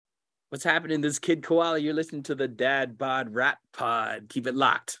What's happening? This Kid Koala. You're listening to the Dad Bod Rap Pod. Keep it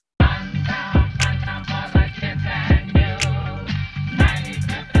locked. Stony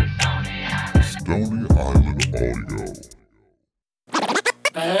Island Audio.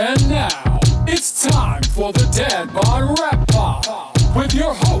 And now, it's time for the Dad Bod Rap Pod with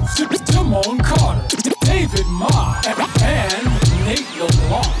your hosts, Damone Carter, David Ma, and Nate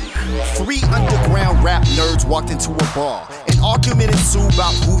LeBlanc. Three underground rap nerds walked into a bar. An argument ensued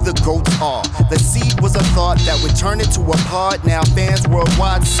about who the GOATs are. The seed was a thought that would turn into a pod. Now fans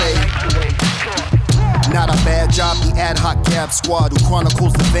worldwide say, not a bad job, the ad hoc gab squad who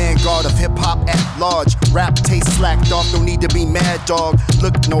chronicles the vanguard of hip-hop at large. Rap taste slacked off, don't need to be mad, dog.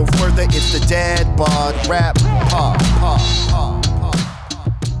 Look no further, it's the Dad Bod Rap Pod.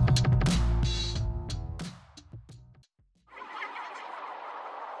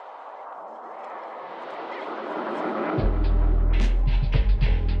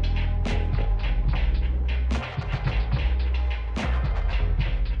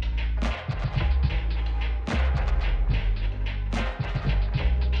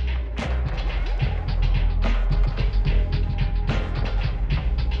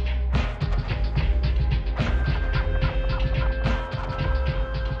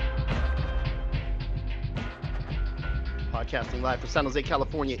 Podcasting live from San Jose,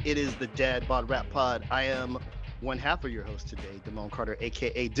 California. It is the Dad Bod Rap Pod. I am one half of your host today, Damone Carter,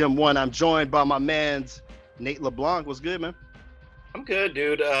 aka Dim One. I'm joined by my man's Nate LeBlanc. What's good, man? I'm good,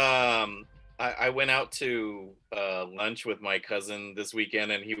 dude. I went out to lunch with my cousin this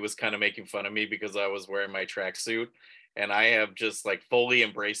weekend, and he was kind of making fun of me because I was wearing my tracksuit, and I have just like fully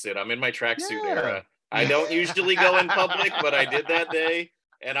embraced it. I'm in my tracksuit era. I don't usually go in public, but I did that day.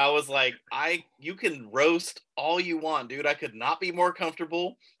 And I was like, you can roast all you want, dude. I could not be more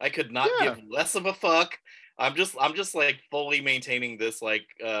comfortable. I could not give less of a fuck. I'm just like fully maintaining this like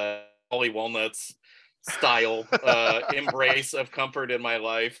Holly Walnuts style embrace of comfort in my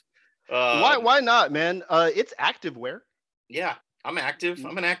life. Why not, man? It's active wear. Yeah, I'm active.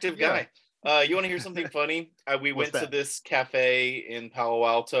 I'm an active guy. You want to hear something funny? We went to this cafe in Palo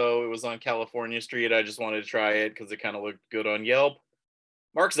Alto. It was on California Street. I just wanted to try it because it kind of looked good on Yelp.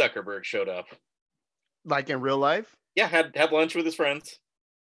 Mark Zuckerberg showed up. Like in real life? Yeah, had lunch with his friends.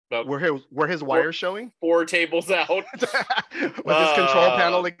 Were his wires showing? 4 tables out. Was his control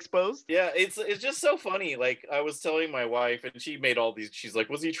panel exposed? Yeah, it's just so funny. Like I was telling my wife, and she made all these. She's like,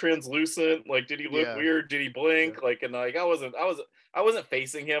 "Was he translucent? Like, did he look weird? Did he blink? Yeah. Like, and like I wasn't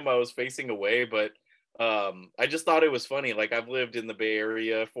facing him. I was facing away, but I just thought it was funny. Like I've lived in the Bay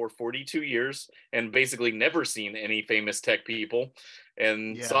Area for 42 years and basically never seen any famous tech people,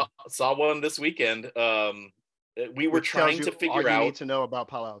 and saw one this weekend. We were trying to figure out. You need to know about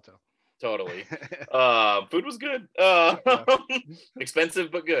Palo Alto. Totally. Food was good.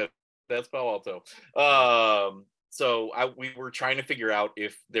 Expensive but good. That's Palo Alto. So we were trying to figure out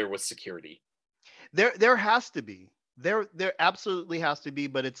if there was security. There has to be. There absolutely has to be,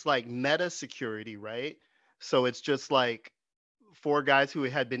 but it's like meta security, right? So it's just like 4 guys who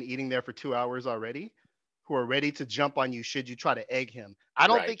had been eating there for 2 hours already, who are ready to jump on you should you try to egg him. I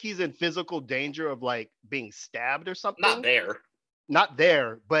don't think he's in physical danger of like being stabbed or something. Not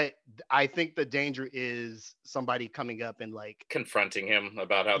there, but I think the danger is somebody coming up and like confronting him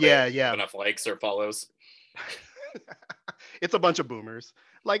about how they have enough likes or follows. It's a bunch of boomers.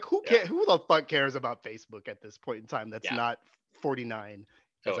 Like who the fuck cares about Facebook at this point in time? That's not 49,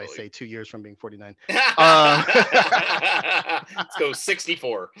 as I say, 2 years from being 49. Let's go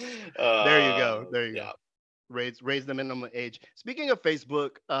 64. There you go. Raise the minimum age. Speaking of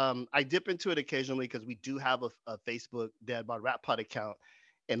Facebook, I dip into it occasionally because we do have a Facebook Dad Bod Rap Pod account,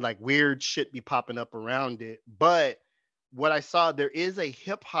 and like weird shit be popping up around it. But what I saw, there is a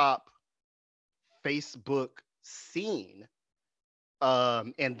hip hop Facebook scene,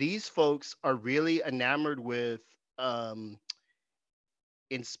 and these folks are really enamored with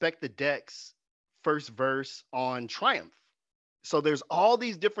Inspect the Deck's first verse on Triumph. So there's all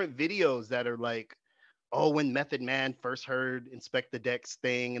these different videos that are like, oh, when Method Man first heard Inspect the Deck's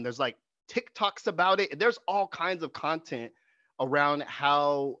thing, and there's like TikToks about it. There's all kinds of content around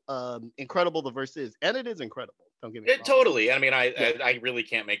how incredible the verse is, and it is incredible. Don't get me wrong. Totally. I mean, I really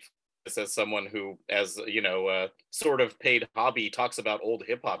can't make this as someone who, as you know, sort of paid hobby, talks about old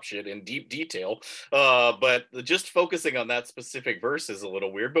hip hop shit in deep detail. But just focusing on that specific verse is a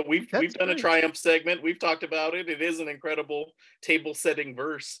little weird. But we've done a Triumph segment. We've talked about it. It is an incredible table setting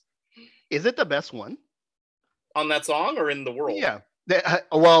verse. Is it the best one? On that song or in the world? Yeah.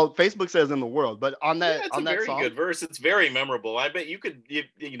 Well, Facebook says in the world, but on Yeah, that it's a very song, good verse. It's very memorable. I bet you could,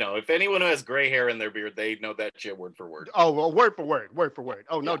 you know, if anyone who has gray hair in their beard, they know that shit word for word. oh well, word for word, word for word.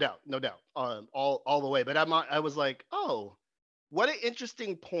 Oh, no Yeah. doubt, no doubt. All the way. But I was like, oh, what an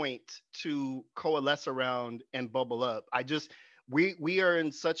interesting point to coalesce around and bubble up. We are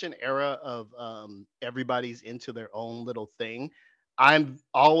in such an era of everybody's into their own little thing. I'm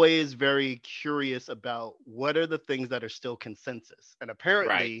always very curious about what are the things that are still consensus. And Right.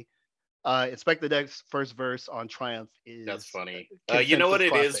 apparently, Inspect the Deck's first verse on Triumph That's is funny. a You know what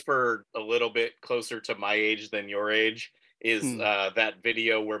consensus it is classic. for a little bit closer to my age than your age is Hmm. that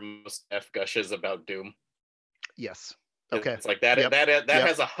video where Mos Def gushes about Doom. Yes. Okay. It's like that. Yep. That Yep.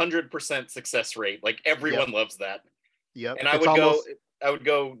 has 100% success rate. Like Yep. everyone loves that. Yep. And It's almost I would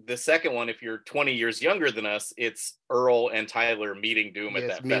go the second one. If you're 20 years younger than us, it's Earl and Tyler meeting Doom at yeah,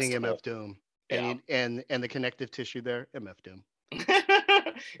 it's that meeting festival. MF Doom. Yeah. And the connective tissue there, MF Doom.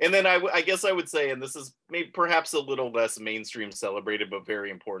 And then I guess I would say, and this is maybe perhaps a little less mainstream celebrated, but very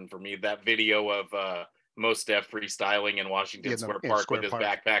important for me, that video of Mos Def freestyling in Washington Square In Park Square with his Park.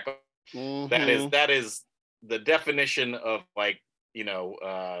 backpack. Mhm. That is the definition of like,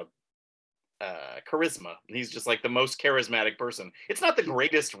 charisma. He's just like the most charismatic person. It's not the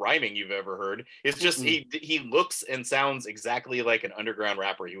greatest rhyming you've ever heard. It's just Mm-mm. he looks and sounds exactly like an underground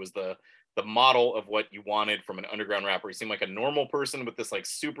rapper. He was the model of what you wanted from an underground rapper. He seemed like a normal person with this like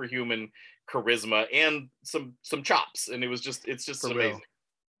superhuman charisma and some chops, and it's just For amazing. real.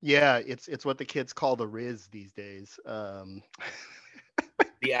 Yeah, it's what the kids call the Riz these days.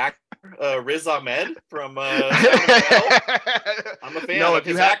 The actor Riz Ahmed from Sound of Metal. I'm a fan No, of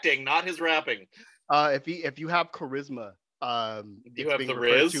his acting, not his rapping. if you have charisma, You it's have being the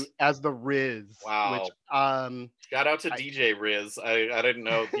referred Riz? to as the Riz. Wow. Which Shout out to DJ Riz. I didn't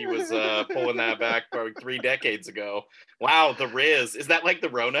know he was pulling that back probably 3 decades ago. Wow, the Riz. Is that like the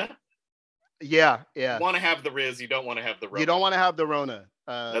Rona? yeah. You want to have the Riz, you don't want to have the Rona. You don't want to have the Rona.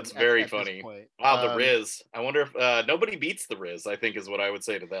 That's very at funny. This point. Wow, the Riz. I wonder if nobody beats the Riz, I think is what I would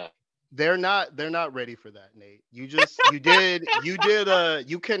say to that. They're not ready for that, Nate. You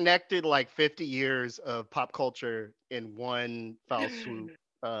connected like 50 years of pop culture in one foul swoop.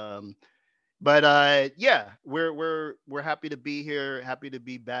 But yeah, we're happy to be here, happy to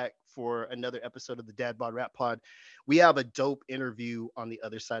be back for another episode of the Dad Bod Rap Pod. We have a dope interview on the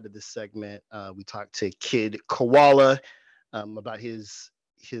other side of this segment. We talked to Kid Koala about his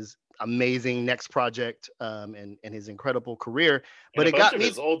amazing next project and his incredible career. But And it a bunch got of me.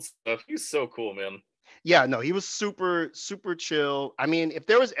 his old stuff. He's so cool, man. Yeah, no, he was super chill. I mean, if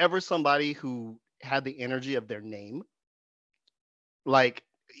there was ever somebody who had the energy of their name, like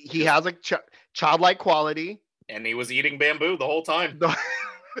he has like childlike quality. And he was eating bamboo the whole time.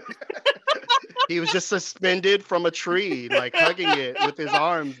 He was just suspended from a tree, like hugging it with his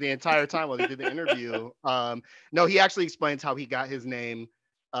arms the entire time while he did the interview. No, he actually explains how he got his name.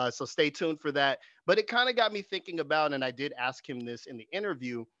 So stay tuned for that. But it kind of got me thinking about, and I did ask him this in the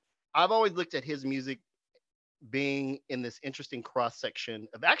interview, I've always looked at his music being in this interesting cross section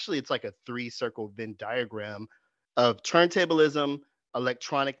of, actually it's like a 3-circle Venn diagram of turntablism,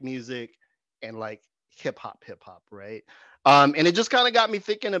 electronic music, and like hip hop, right? And it just kind of got me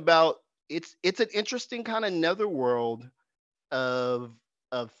thinking about it's an interesting kind of netherworld of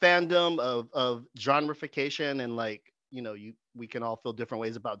fandom, of genreification, and like, we can all feel different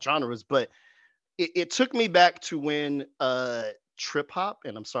ways about genres, but it took me back to when trip hop,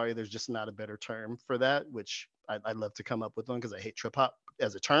 and I'm sorry, there's just not a better term for that, which I'd love to come up with one because I hate trip hop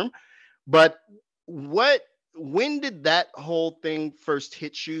as a term. But when did that whole thing first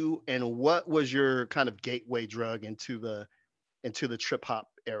hit you, and what was your kind of gateway drug into the trip hop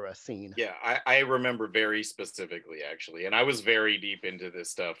era scene? Yeah, I remember very specifically, actually, and I was very deep into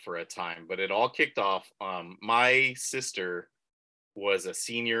this stuff for a time, but it all kicked off. My sister was a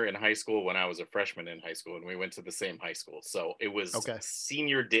senior in high school when I was a freshman in high school, and we went to the same high school. So it was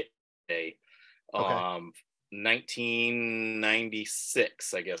senior day,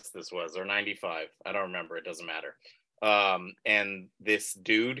 1996, I guess this was, or 95. I don't remember. It doesn't matter. And this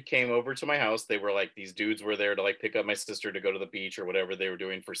dude came over to my house. They were like, these dudes were there to like pick up my sister to go to the beach or whatever they were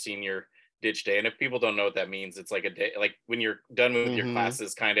doing for senior ditch day. And if people don't know what that means, it's like a day, like when you're done with your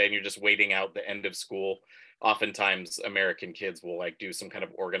classes kind of, and you're just waiting out the end of school. Oftentimes American kids will like do some kind of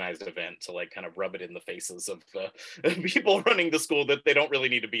organized event to like kind of rub it in the faces of the people running the school that they don't really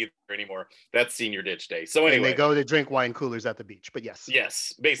need to be there anymore. That's senior ditch day. So anyway, and they go to drink wine coolers at the beach. But yes,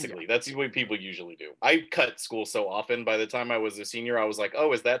 basically that's what people usually do. I cut school so often. By the time I was a senior, I was like,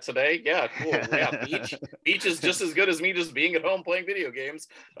 oh, is that today? Yeah, cool. Yeah, beach is just as good as me just being at home playing video games.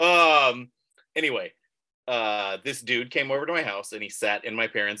 Anyway, this dude came over to my house and he sat in my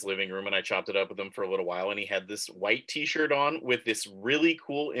parents' living room and I chopped it up with him for a little while. And he had this white t-shirt on with this really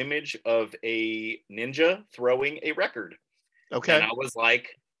cool image of a ninja throwing a record. Okay. And I was like,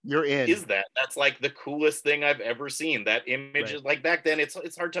 you're in. That's like the coolest thing I've ever seen. That image is like, back then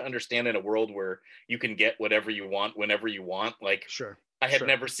it's hard to understand in a world where you can get whatever you want whenever you want. Like, sure. I had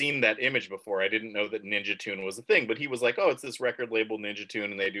never seen that image before. I didn't know that Ninja Tune was a thing, but he was like, oh, it's this record label Ninja Tune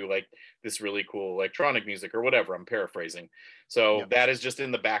and they do like this really cool electronic music or whatever. I'm paraphrasing. So that is just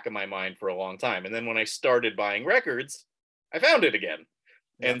in the back of my mind for a long time. And then when I started buying records, I found it again.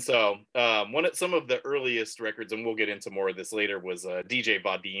 Yeah. And so some of the earliest records, and we'll get into more of this later, was DJ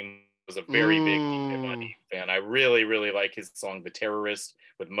Vadim. Was a very big DJ Vadim fan. I really, really like his song "The Terrorist"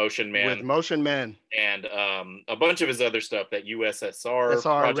 with Motion Man. And a bunch of his other stuff. That USSR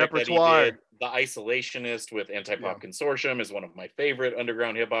project repertoire. That he did, The Isolationist with Anti-Pop Consortium is one of my favorite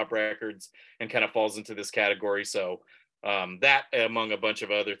underground hip hop records, and kind of falls into this category. So that, among a bunch of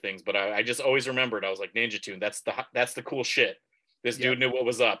other things, but I just always remembered. I was like, Ninja Tune. That's the cool shit. This dude knew what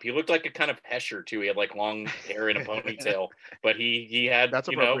was up. He looked like a kind of Hesher too. He had like long hair and a ponytail, but he had, that's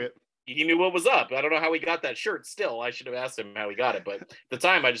appropriate. He knew what was up. I don't know how he got that shirt still. I should have asked him how he got it, but at the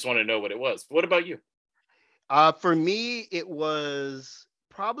time I just wanted to know what it was. What about you? For me, it was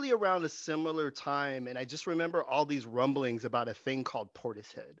probably around a similar time. And I just remember all these rumblings about a thing called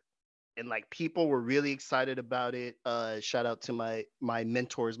Portishead. And like people were really excited about it. Shout out to my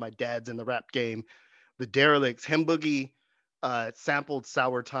mentors, my dads in the rap game, the Derelicts. Hem Boogie sampled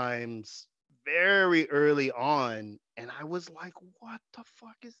Sour Times very early on, and I was like, what the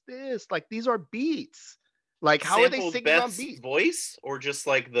fuck is this? Like, these are beats. Like, how are they singing Beth's on beats? Voice, or just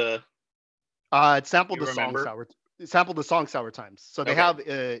like the it sampled the song Sour Times. So they have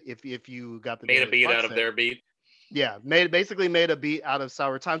if you got the made a beat out of their beat. Yeah, basically made a beat out of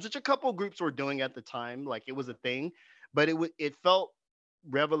Sour Times, which a couple groups were doing at the time. Like, it was a thing, but it felt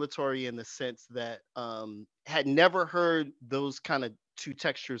revelatory in the sense that had never heard those kind of two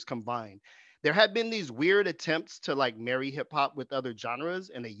textures combined. There had been these weird attempts to like marry hip hop with other genres,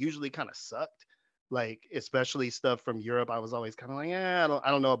 and they usually kind of sucked. Like, especially stuff from Europe, I was always kind of like, I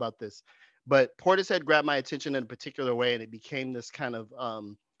don't know about this. But Portishead grabbed my attention in a particular way, and it became this kind of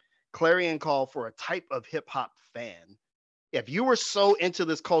clarion call for a type of hip hop fan. If you were so into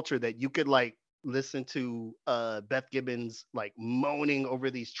this culture that you could like listen to Beth Gibbons like moaning over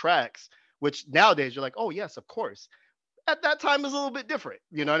these tracks, which nowadays you're like, oh yes, of course. At that time is a little bit different.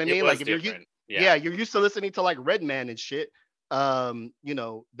 You know what I mean? Like if you're used to listening to like Redman and shit. You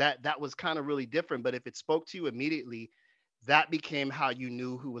know, that was kind of really different. But if it spoke to you immediately, that became how you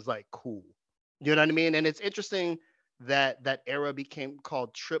knew who was like cool. You know what I mean? And it's interesting that that era became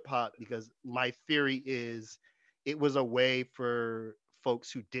called trip hop, because my theory is it was a way for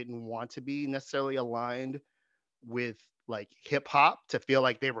folks who didn't want to be necessarily aligned with like hip hop to feel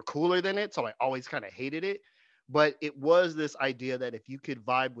like they were cooler than it. So I always kind of hated it. But it was this idea that if you could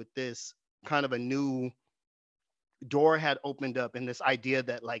vibe with this, kind of a new door had opened up, and this idea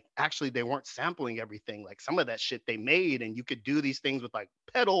that like actually they weren't sampling everything. Like some of that shit they made, and you could do these things with like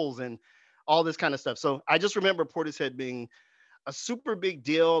pedals and all this kind of stuff. So I just remember Portishead being a super big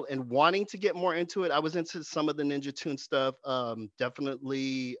deal and wanting to get more into it. I was into some of the Ninja Tune stuff.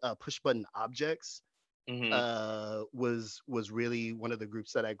 Definitely Push Button Objects. Was really one of the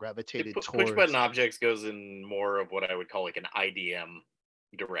groups that I gravitated towards. Push Button Objects goes in more of what I would call like an IDM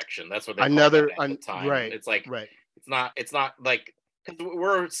direction. That's what they call it at the time. Right. It's like right. It's not like, because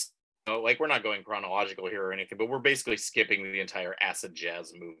we're like, we're not going chronological here or anything, but we're basically skipping the entire acid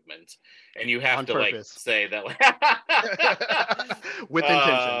jazz movement, and you have to like say that like with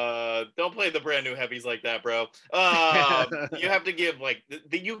intention. Don't play the brand new heavies like that, bro. You have to give like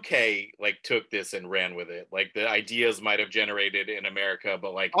the UK like took this and ran with it. Like the ideas might have generated in America,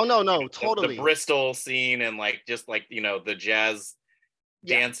 but like totally the Bristol scene and like just like the jazz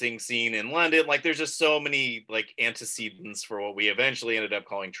dancing scene in London, like there's just so many like antecedents for what we eventually ended up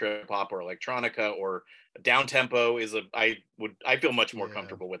calling trip hop or electronica, or down tempo is I feel much more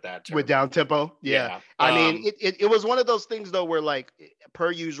comfortable with that term. With down tempo. I mean it was one of those things though where like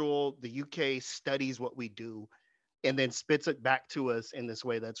per usual the UK studies what we do and then spits it back to us in this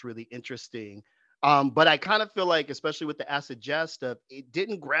way that's really interesting. But I kind of feel like, especially with the acid jazz stuff, it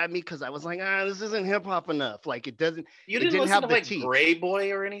didn't grab me because I was like, this isn't hip hop enough. Like it doesn't. You didn't listen to like Gray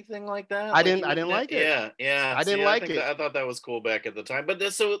Boy or anything like that. I didn't like it. Yeah. I didn't like it. I thought that was cool back at the time. But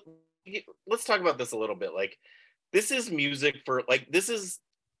so let's talk about this a little bit. Like this is music for like this is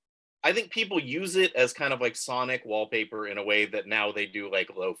I think people use it as kind of like sonic wallpaper in a way that now they do like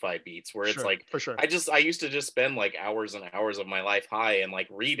lo-fi beats, where it's Sure, like for sure. I used to just spend like hours and hours of my life high and like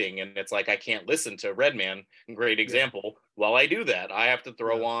reading, and it's like I can't listen to Redman, great example. While I do that, I have to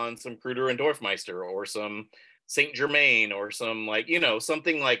throw on some Kruder and Dorfmeister or some Saint Germain or some like, you know,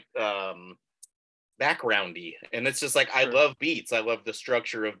 something like backgroundy. And it's just like I love beats. I love the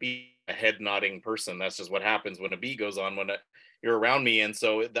structure of beat. A head nodding person. That's just what happens when a beat goes on when you're around me. And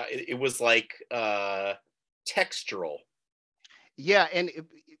so it was like textural. Yeah, and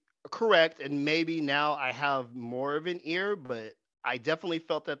correct. And maybe now I have more of an ear, but I definitely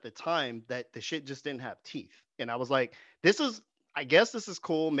felt at the time that the shit just didn't have teeth. And I was like, I guess this is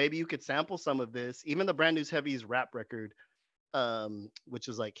cool. Maybe you could sample some of this. Even the Brand New's Heavy's rap record, which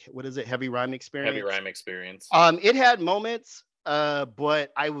is like, what is it? Heavy Rhyme Experience. Heavy Rhyme Experience. It had moments,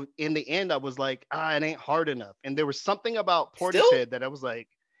 but in the end I was like, it ain't hard enough. And there was something about Portishead that I was like,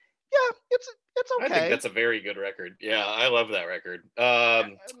 yeah, it's okay. I think that's a very good record. Yeah, I love that record.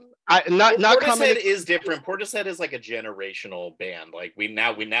 Portishead is different. Portishead is like a generational band. Like we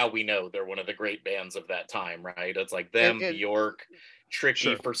know they're one of the great bands of that time, right? It's like them, Bjork,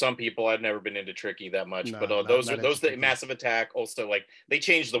 Tricky. For some people, I've never been into Tricky that much, but those the Massive Attack also, like, they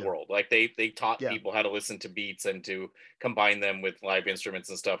changed the world. Like they taught people how to listen to beats and to combine them with live instruments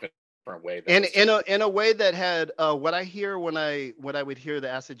and stuff in a different way. And in a way that had what I hear when I would hear the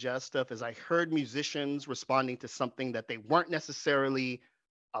acid jazz stuff is I heard musicians responding to something that they weren't necessarily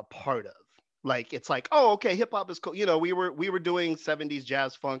a part of. Like, it's like, oh, okay, hip hop is cool. You know, we were doing 70s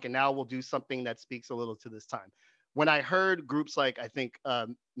jazz funk, and now we'll do something that speaks a little to this time. When I heard groups like, I think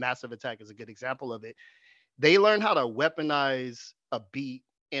Massive Attack is a good example of it, they learned how to weaponize a beat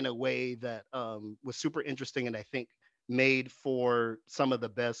in a way that was super interesting, and I think made for some of the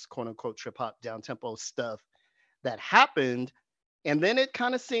best quote unquote trip hop down tempo stuff that happened. And then it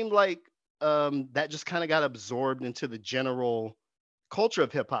kind of seemed like that just kind of got absorbed into the general culture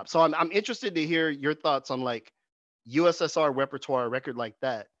of hip hop. So I'm interested to hear your thoughts on like USSR repertoire, a record like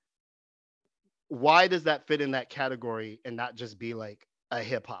that. Why does that fit in that category and not just be like a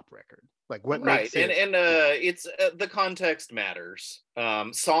hip hop record? Like, what makes it? And it's the context matters.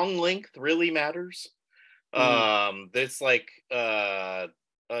 Song length really matters. It's like a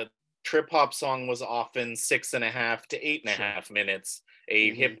trip hop song was often 6.5 to 8.5 minutes.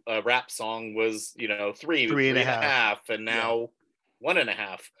 A rap song was, three and a half, and now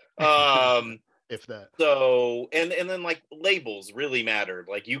 1.5. If that. So and then like labels really mattered.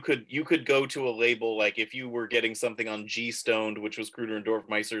 Like you could go to a label, like if you were getting something on G Stoned, which was Kruder and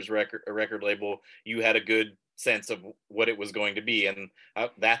Dorfmeister's record label, you had a good sense of what it was going to be, and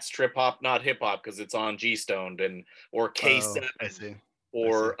that's trip hop, not hip hop, because it's on G Stoned or K7. I see.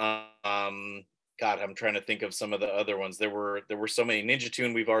 Or God, I'm trying to think of some of the other ones. There were so many. Ninja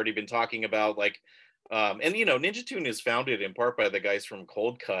Tune we've already been talking about, like. And Ninja Tune is founded in part by the guys from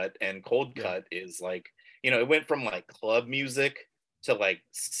Cold Cut, and Cold Cut is like, it went from like club music to like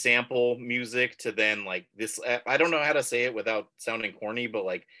sample music to then like this. I don't know how to say it without sounding corny, but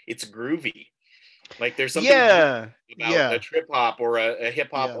like it's groovy. Like there's something about a trip hop or a hip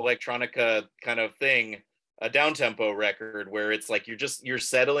hop electronica kind of thing, a down tempo record where it's like you're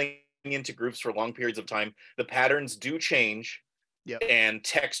settling into grooves for long periods of time. The patterns do change. Yep. And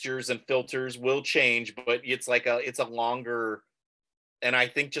textures and filters will change, but it's like it's a longer, and I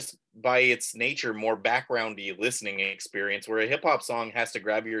think just by its nature, more backgroundy listening experience, where a hip hop song has to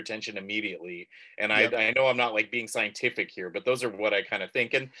grab your attention immediately. And I know I'm not like being scientific here, but those are what I kind of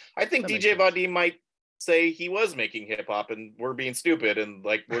think. And I think DJ Vadim might say he was making hip hop and we're being stupid and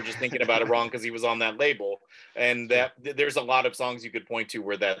like we're just thinking about it wrong because he was on that label. And that there's a lot of songs you could point to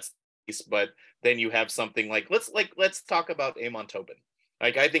where that's, but then you have something like let's talk about Amon Tobin.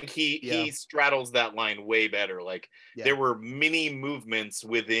 Like I think he straddles that line way better. Like there were many movements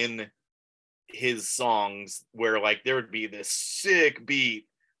within his songs where like there would be this sick beat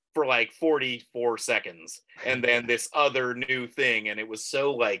for like 44 seconds and then this other new thing, and it was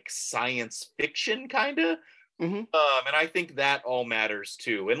so like science fiction kind of. And I think that all matters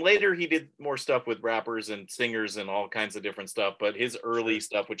too. And later he did more stuff with rappers and singers and all kinds of different stuff. But his early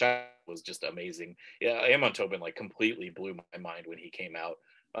stuff, which was just amazing. Yeah, Amon Tobin like completely blew my mind when he came out.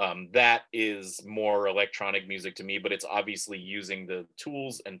 That is more electronic music to me, but it's obviously using the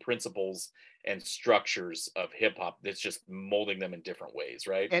tools and principles and structures of hip hop. That's just molding them in different ways,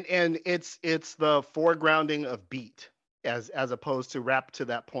 right? And it's the foregrounding of beat as opposed to rap. To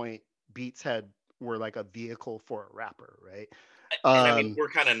that point, beats were like a vehicle for a rapper, right? And I mean, we're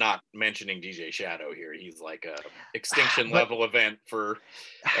kind of not mentioning DJ Shadow here. He's like a extinction level event for.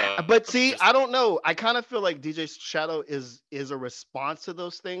 But see, I don't know. I kind of feel like DJ Shadow is a response to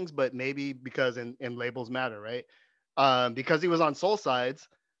those things, but maybe because in labels matter, right? Because he was on Soul Sides,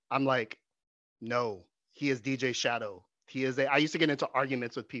 I'm like, no, he is DJ Shadow. He is I used to get into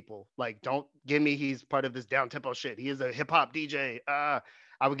arguments with people like, don't give me he's part of this down tempo shit. He is a hip hop DJ.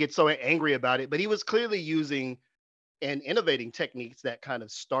 I would get so angry about it, but he was clearly using and innovating techniques that kind of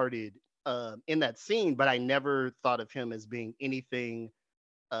started in that scene. But I never thought of him as being anything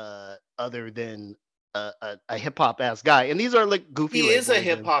other than a hip hop ass guy. And these are like goofy. He is a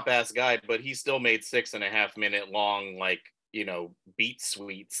hip hop ass guy, but he still made 6.5 minute long, like, you know, beat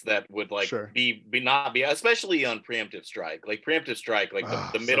suites that would like be especially on Preemptive Strike, like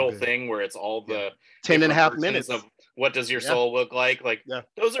the middle thing where it's all the 10.5 minutes of what does your soul look like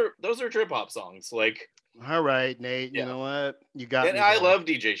those are trip hop songs. Like, all right, Nate, you know what, you got and me. I love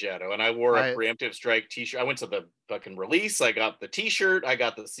DJ Shadow, and I wore a Preemptive Strike t-shirt. I went to the fucking release, I got the t-shirt, I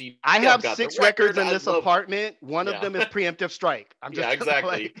got the CD. I have 6 records in this apartment. One of them is Preemptive Strike. I'm just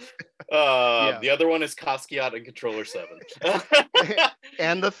exactly. The other one is Casquiat and Controller 7.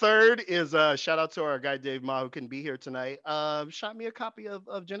 And the third is shout out to our guy Dave Ma, who couldn't be here tonight. Shot me a copy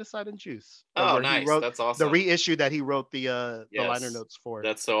of Genocide and Juice. Oh, nice. That's awesome. The reissue that he wrote the liner notes for.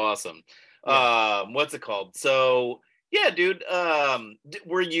 That's so awesome. What's it called? So yeah, dude.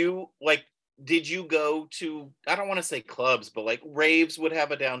 Were you like, did you go to, I don't want to say clubs, but like raves would have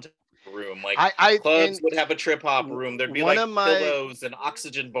a downtown room, like clubs would have a trip hop room. There'd be like pillows and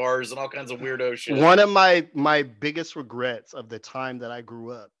oxygen bars and all kinds of weirdo shit. One of my biggest regrets of the time that I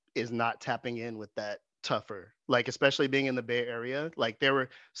grew up is not tapping in with that tougher, like especially being in the Bay Area. Like there were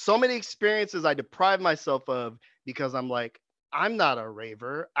so many experiences I deprived myself of because I'm like, I'm not a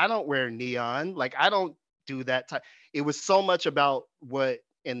raver. I don't wear neon. Like I don't do that type. It was so much about what,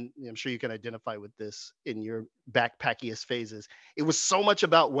 and I'm sure you can identify with this in your backpackiest phases. It was so much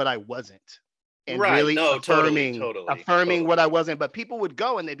about what I wasn't, and really affirming what I wasn't. But people would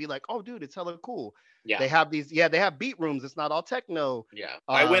go and they'd be like, "Oh, dude, it's hella cool." Yeah, they have these. Yeah, they have beat rooms. It's not all techno. Yeah,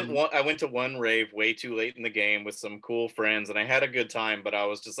 I went to one rave way too late in the game with some cool friends, and I had a good time. But I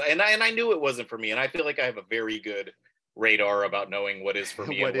was just, and I knew it wasn't for me. And I feel like I have a very good radar about knowing what is for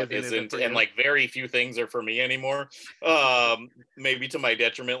me and what isn't, and like very few things are for me anymore, maybe to my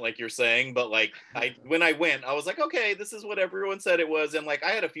detriment, like you're saying. But like when I went, I was like, okay, this is what everyone said it was. And like I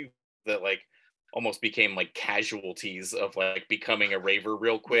had a few that like almost became like casualties of like becoming a raver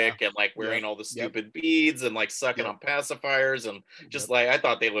real quick, and like wearing all the stupid beads and like sucking on pacifiers, and just like I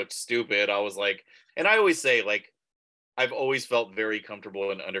thought they looked stupid. I was like, and I always say, like, I've always felt very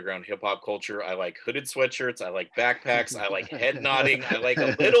comfortable in underground hip hop culture. I like hooded sweatshirts. I like backpacks. I like head nodding. I like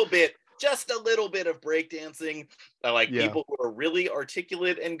just a little bit of breakdancing. I like people who are really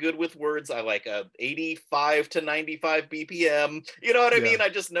articulate and good with words. I like a 85 to 95 BPM. You know what I mean? I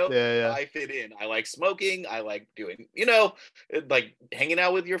just know I fit in. I like smoking. I like doing, like hanging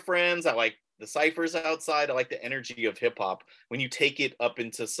out with your friends. I like the ciphers outside. I like the energy of hip hop. When you take it up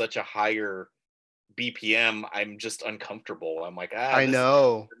into such a higher BPM, I'm just uncomfortable. I'm like, I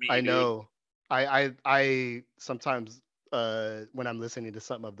know. I sometimes when I'm listening to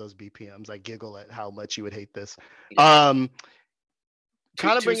some of those BPMs, I giggle at how much you would hate this. Kind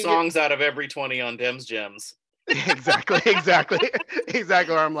of two songs out of every 20 on Dems Gems. Exactly.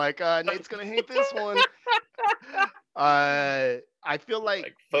 Where I'm like, Nate's gonna hate this one. I feel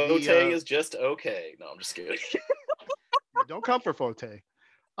like Fote is just okay. No, I'm just kidding. Don't come for Fote.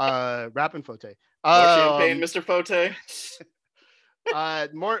 Rapping Fote. More champagne, Mr. Fote.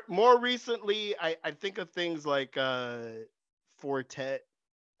 More recently, I think of things like Fortet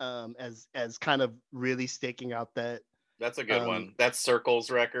as kind of really staking out that. That's a good one. That Circles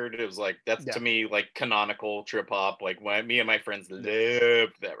record. It was like, that's to me like canonical trip hop. Like when me and my friends loved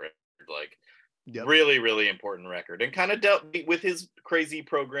that record. Like really, really important record, and kind of dealt with his crazy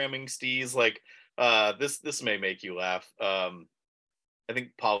programming steez. Like this may make you laugh. I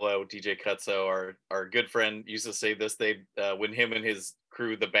think Paulo, DJ Cutso, our good friend, used to say this. They when him and his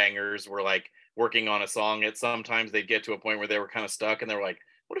crew, the Bangers, were like working on a song, sometimes they'd get to a point where they were kind of stuck, and they were like,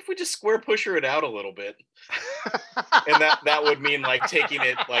 what if we just square pusher it out a little bit? And that would mean like taking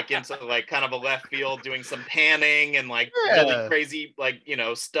it like into like kind of a left field, doing some panning and like really crazy, like,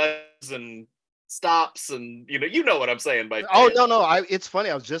 studs and stops, and you know what I'm saying by no, it's funny.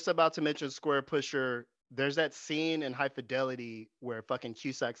 I was just about to mention square pusher. There's that scene in High Fidelity where fucking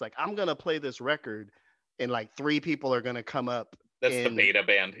Cusack's like, I'm gonna play this record, and like 3 people are gonna come up. That's the beta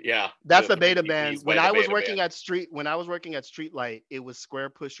band. Yeah. That's the beta band. When I was working at Streetlight, it was Square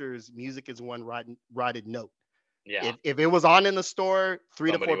Pusher's Music is One Rotted Note. Yeah. If it was on in the store,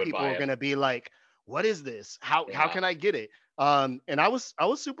 3 to Somebody 4 would people buy are it. gonna be like, "What is this? How Yeah. can I get it?" And I was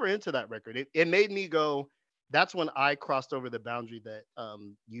super into that record. It made me go. That's when I crossed over the boundary that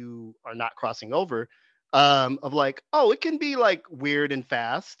you are not crossing over. Of like, oh, it can be like weird and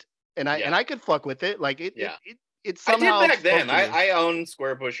fast, and Yeah. I could fuck with it. Like Yeah. it I did somehow back spoke then. to me. I own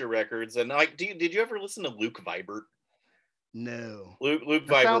Square Pusher Records, and like, did you ever listen to Luke Vibert? No, Luke that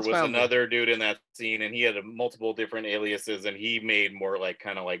Vibert sounds was familiar. another dude in that scene, and he had multiple different aliases, and he made more like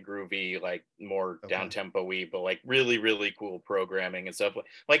kind of like groovy, like more Okay. down tempo-y, but like really really cool programming and stuff.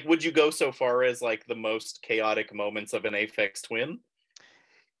 Like, would you go so far as like the most chaotic moments of an Aphex Twin?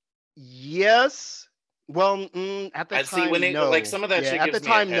 Yes. Well, at the I see when time, it like no. some of that Yeah, shit at the gives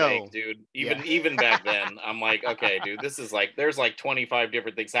me a time, headache, no. dude. Yeah. Even back then, I'm like, okay, dude, this is like there's like 25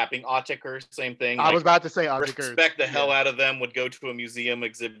 different things happening. Autechre, same thing. I Like, was about to say Object Earth. respect the hell Yeah. out of them, would go to a museum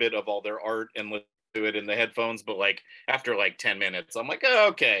exhibit of all their art and listen to it in the headphones, but like after like 10 minutes I'm like, oh,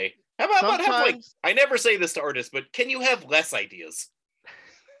 okay, how about have like, Sometimes I never say this to artists, but can you have less ideas?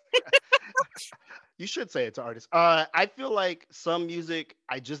 you should say it's artists. I feel like some music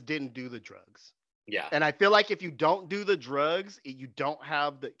I just didn't do the drugs. Yeah. And I feel like if you don't do the drugs, you don't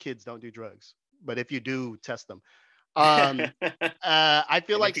have the kids don't do drugs. But if you do, test them. I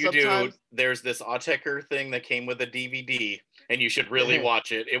feel And like if you sometimes do, there's this Autechre thing that came with a DVD, and you should really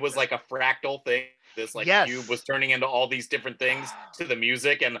watch it. It was like a fractal thing. This like Yes. cube was turning into all these different things to the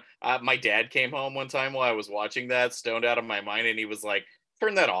music. And my dad came home one time while I was watching that, stoned out of my mind, and he was like,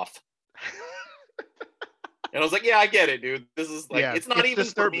 "Turn that off." And I was like, "Yeah, I get it, dude. This is like, Yeah, it's not it's even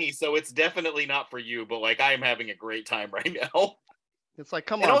disturbing. for me, so it's definitely not for you. But like, I am having a great time right now." It's like,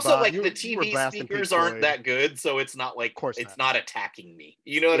 come And on, also, Bob, like, you the were TV blasting Pink speakers aren't Floyd. that good, so it's not like, course it's not. not attacking me.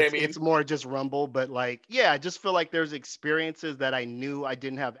 You know what I mean? It's more just rumble, but like, yeah, I just feel like there's experiences that I knew I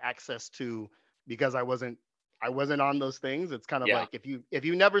didn't have access to because I wasn't on those things. It's kind of Yeah. like if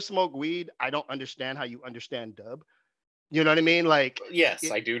you never smoke weed, I don't understand how you understand dub. You know what I mean? Like, Yes,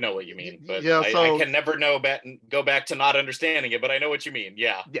 it- I do know what you mean, but yeah, I so can never go back to not understanding it. But I know what you mean.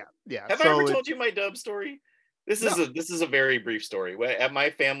 Yeah. yeah. Have I So ever it, told you my dub story? This is no, a very brief story. At my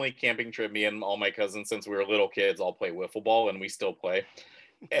family camping trip, me and all my cousins, since we were little kids, all play wiffle ball, and we still play.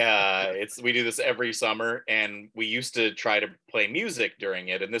 We do this every summer, and we used to try to play music during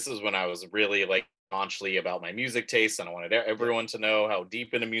it. And this is when I was really like staunchly about my music tastes, and I wanted everyone to know how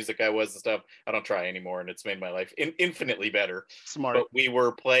deep into music I was and stuff. I don't try anymore, and it's made my life infinitely better. smart. But we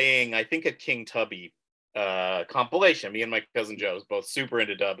were playing, I think, a King Tubby compilation. Me and my cousin Joe was both super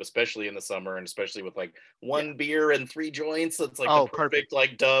into dub, especially in the summer, and especially with like one beer and 3 joints. That's like Oh, the perfect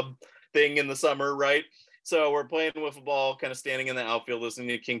like dub thing in the summer, right? So we're playing wiffle ball, kind of standing in the outfield listening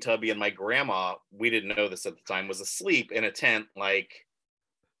to King Tubby, and my grandma, we didn't know this at the time, was asleep in a tent like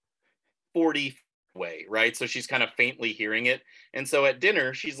 40 feet away, right? So she's kind of faintly hearing it. And so at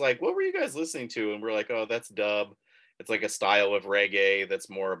dinner, she's like, "What were you guys listening to?" And we're like, "Oh, that's dub. It's like a style of reggae that's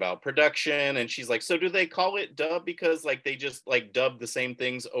more about production." And she's like, "So do they call it dub because like they just like dub the same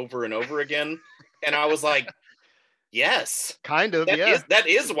things over and over again?" And I was like, "Yes. Kind of, That yeah. that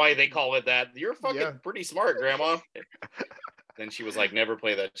is why they call it that. You're fucking Yeah. pretty smart, Grandma." Then she was like, "Never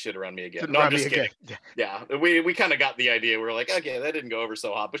play that shit around me again." Didn't No, I'm rhyme me just kidding. again. Yeah, we kind of got the idea. We were like, okay, that didn't go over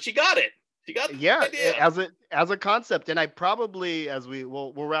so hot, but she got it. She got the Yeah, idea. as a concept, and I probably as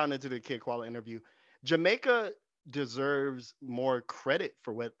we'll round into the Kid Koala interview, Jamaica deserves more credit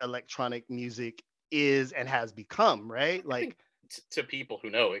for what electronic music is and has become, right? Like, To people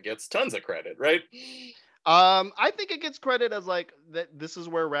who know, it gets tons of credit, right? I think it gets credit as like that this is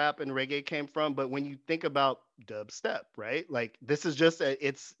where rap and reggae came from, but when you think about dubstep, right? Like this is just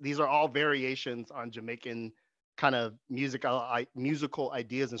these are all variations on Jamaican kind of musical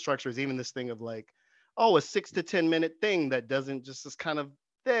ideas and structures. Even this thing of like, oh, a 6 to 10 minute thing that doesn't just is kind of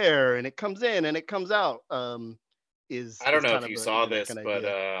there and it comes in and it comes out. I don't know if you saw this, but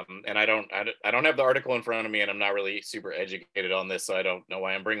and I don't have the article in front of me, and I'm not really super educated on this, so I don't know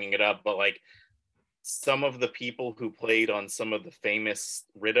why I'm bringing it up. But like, some of the people who played on some of the famous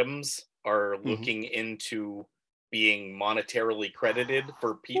rhythms are looking into being monetarily credited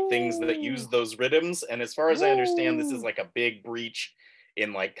for things that use those rhythms. And as far as I understand, this is like a big breach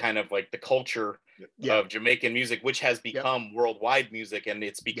in like kind of like the culture of Jamaican music, which has become worldwide music. And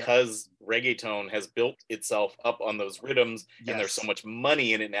it's because reggaeton has built itself up on those rhythms, and there's so much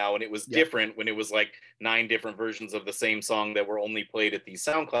money in it now. And it was different when it was like 9 different versions of the same song that were only played at these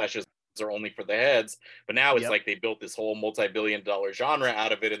sound clashes are only for the heads. But now it's like they built this whole multi-billion-dollar genre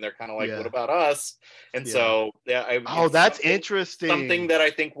out of it, and they're kind of like, what about us? And so that's interesting. Something that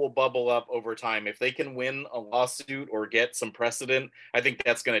I think will bubble up over time. If they can win a lawsuit or get some precedent, I think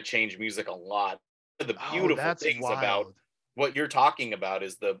that's going to change music a lot. of the Oh, beautiful that's things about wild. what you're talking about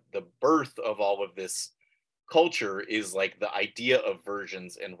is the birth of all of this culture is like the idea of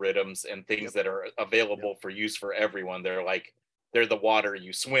versions and rhythms and things Yep. that are available for use for everyone. They're the water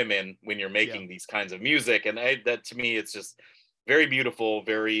you swim in when you're making these kinds of music, and that to me it's just very beautiful,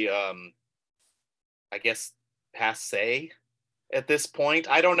 very I guess passe at this point.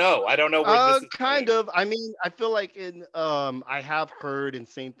 I don't know where this is Kind going. of. I mean, I feel like I have heard and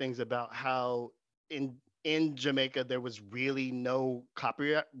seen things about how in Jamaica there was really no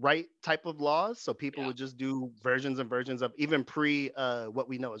copyright type of laws, so people Yeah. would just do versions and versions of even pre what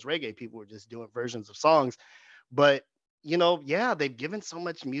we know as reggae. People were just doing versions of songs, but yeah, they've given so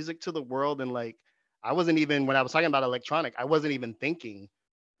much music to the world, and like I wasn't even when I was talking about electronic, I wasn't even thinking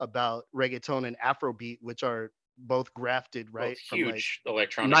about reggaeton and Afrobeat, which are both grafted Both right from like huge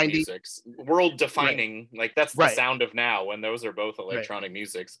electronic 90. musics, world Right, defining. Like that's the right, sound of now, and those are both right. electronic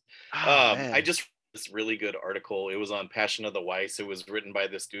musics. Oh I man. just this really good article. It was on Passion of the Weiss. It was written by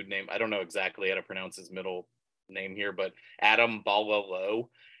this dude named, I don't know exactly how to pronounce his middle name here, but Adam Balalo.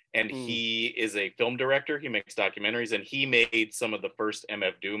 And Mm. he is a film director. He makes documentaries, and he made some of the first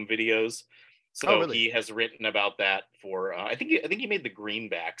MF Doom videos. Oh So really? he has written about that for. I think he made the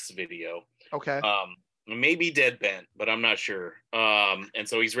Greenbacks video. Okay. Maybe Dead Bent, but I'm not sure. And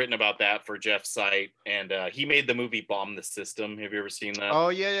so he's written about that for Jeff's site, and he made the movie Bomb the System. Have you ever seen that? Oh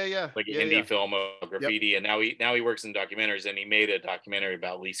yeah. Like an Yeah, indie yeah. film of graffiti, and now he works in documentaries, and he made a documentary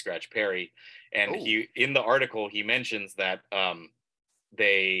about Lee Scratch Perry. And Oh. he in the article he mentions that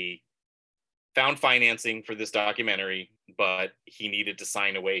they found financing for this documentary, but he needed to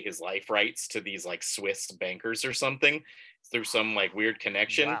sign away his life rights to these like Swiss bankers or something through some like weird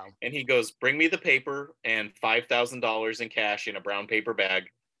connection. Wow. And he goes, "Bring me the paper and $5,000 in cash in a brown paper bag,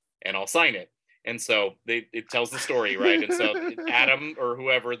 and I'll sign it." And so it tells the story, right? And so Adam or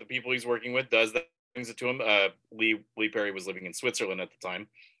whoever the people he's working with does that, brings it to him. Lee Perry was living in Switzerland at the time.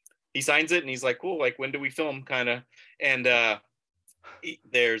 He signs it, and he's like, "Cool. Like, when do we film?" Kind of. And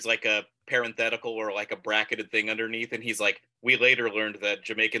there's like a parenthetical or like a bracketed thing underneath, and he's like, "We later learned that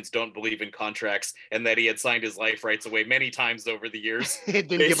Jamaicans don't believe in contracts, and that he had signed his life rights away many times over the years." It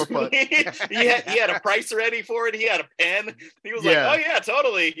didn't give a fuck. he had a price ready for it. He had a pen. He was Yeah. like, "Oh yeah,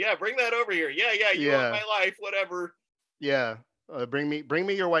 totally. Yeah, bring that over here. Yeah, you Yeah. want my life, whatever." Yeah. Bring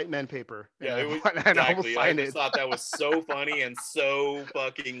me your white man paper. Yeah, it was, and I will exactly. I sign just it. thought that was so funny and so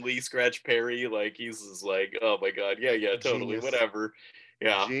fucking Lee Scratch Perry. Like he's just like, oh my god, yeah, totally, Genius. whatever.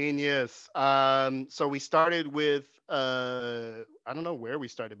 Yeah. Genius. So we started with I don't know where we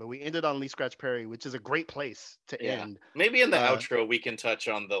started, but we ended on Lee Scratch Perry, which is a great place to Yeah. end. Maybe in the Uh, outro we can touch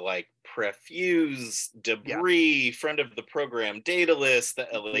on the like Prefuse, Debris, friend of the program, Daedalus, the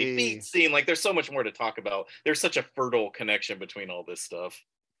LA Yeah. beat scene. Like there's so much more to talk about. There's such a fertile connection between all this stuff.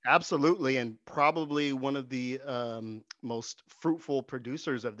 Absolutely, and probably one of the most fruitful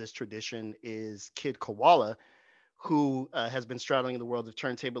producers of this tradition is Kid Koala, who has been straddling the world of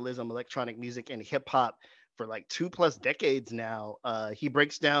turntablism, electronic music, and hip hop for like 2+ decades now. He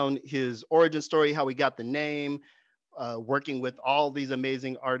breaks down his origin story, how he got the name, working with all these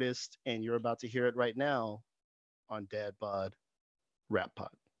amazing artists, and you're about to hear it right now on Dad Bod Rap Pod.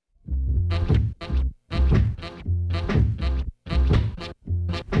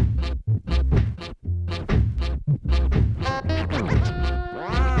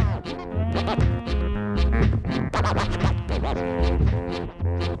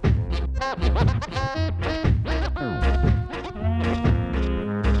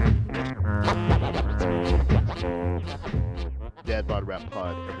 Dad Bod Rap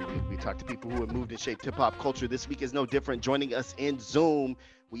Pod. Every week we talk to people who have moved and shaped hip hop culture. This week is no different. Joining us in Zoom,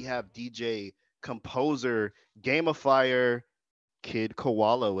 we have DJ, composer, gamifier, Kid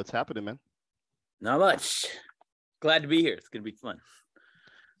Koala. What's happening, man? Not much. Glad to be here. It's gonna be fun.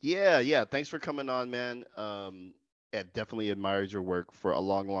 Yeah. Thanks for coming on, man. I definitely admired your work for a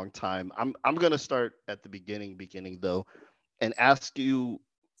long time. I'm gonna start at the beginning though, and ask you,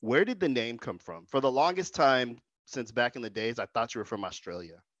 where did the name come from? For the longest time, since back in the days, I thought you were from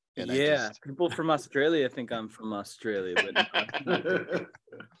Australia. And People from Australia think I'm from Australia, but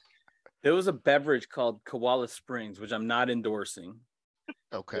there was a beverage called Koala Springs, which I'm not endorsing.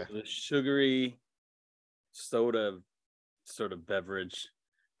 Okay. It was a sugary soda sort of beverage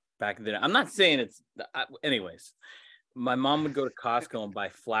back then. I'm not saying it's anyways. My mom would go to Costco and buy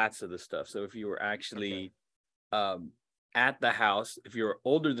flats of the stuff. So if you were actually at the house, if you were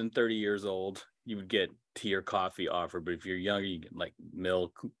older than 30 years old, you would get tea or coffee offered. But if you're younger, you get like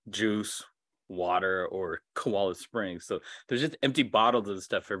milk, juice, water, or Koala Springs. So there's just empty bottles of the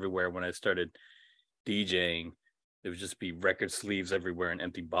stuff everywhere. When I started DJing, there would just be record sleeves everywhere and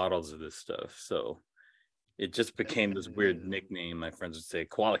empty bottles of this stuff. So it just became this weird nickname. My friends would say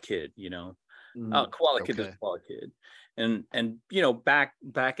Koala Kid, Mm. oh, Koala Kid, Okay. this Koala Kid. And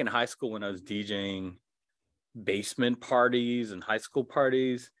back in high school when I was DJing basement parties and high school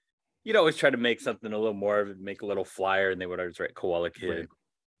parties, you'd always try to make something a little more of it, make a little flyer, and they would always write Koala Kid Right.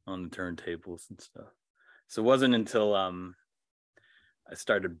 on the turntables and stuff. So it wasn't until I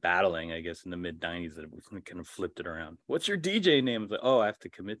started battling, I guess, in the mid 90s that we kind of flipped it around. What's your DJ name? I was like, oh, I have to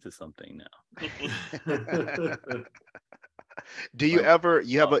commit to something now. Do you ever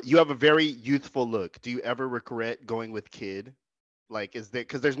you have a very youthful look? Do you ever regret going with Kid? Like, is there,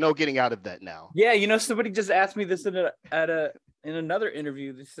 because there's no getting out of that now? Yeah, somebody just asked me this in another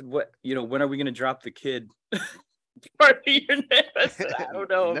interview. They said, "What, when are we gonna drop the Kid part of your name?" I said, I don't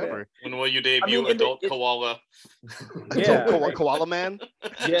know. Never. Man. When will you debut mean, Adult Koala? Yeah, right. Koala Man.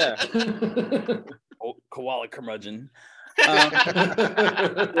 Yeah, Koala curmudgeon. It's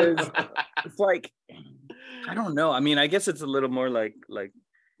like, I don't know. I mean, I guess it's a little more like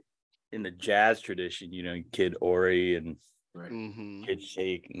in the jazz tradition, Kid Ory and Mm-hmm. Kid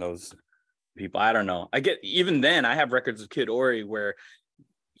Shake and those people. I don't know. I get, even then I have records of Kid Ory where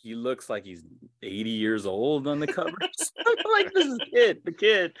he looks like he's 80 years old on the covers. Like, this is the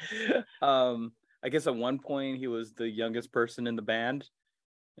kid. I guess at one point he was the youngest person in the band,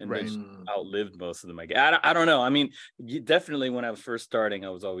 and Right. they just outlived most of them. I don't know. I mean, definitely when I was first starting, I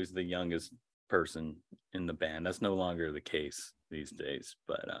was always the youngest person in the band. That's no longer the case these days,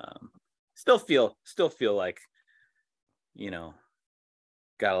 but still feel like,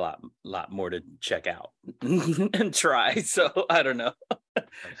 got a lot more to check out and try. So I don't know.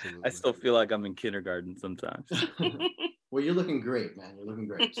 Absolutely. I still feel like I'm in kindergarten sometimes. Well, you're looking great, man. You're looking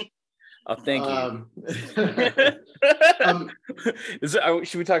great. Oh, thank you. Um,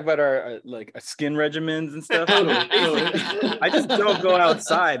 Should we talk about our like our skin regimens and stuff? Totally. I just don't go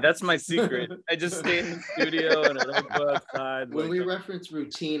outside. That's my secret. I just stay in the studio and I don't go outside. when we reference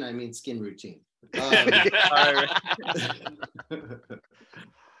routine, I mean skin routine. All right.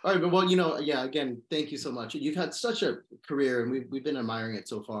 All right, but well, again, thank you so much. You've had such a career, and we've been admiring it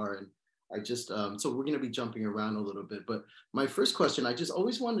so far. And I just, so we're going to be jumping around a little bit. But my first question, I just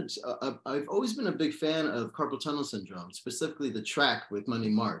always wanted, I've always been a big fan of Carpal Tunnel Syndrome, specifically the track with Money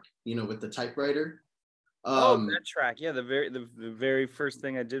Mark, with the typewriter. That track, yeah, the very first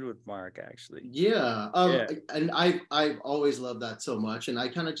thing I did with Mark, actually. Yeah, and I've always loved that so much, and I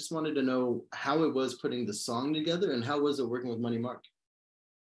kind of just wanted to know how it was putting the song together, and how was it working with Money Mark?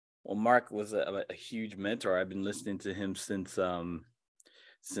 Well, Mark was a huge mentor. I've been listening to him since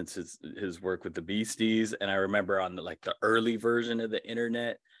his work with the Beasties, and I remember on the early version of the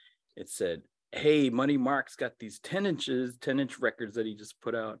internet, it said, "Hey, Money Mark's got these 10-inch records that he just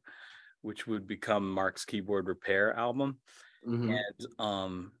put out, which would become Mark's Keyboard Repair album." Mm-hmm.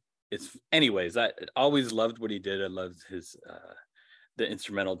 And anyways, I always loved what he did. I loved his the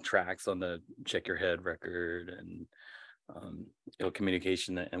instrumental tracks on the Check Your Head record and Ill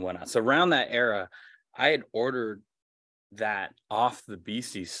Communication and whatnot. So around that era, I had ordered that off the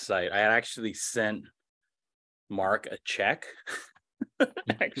Beasties site. I had actually sent Mark a check,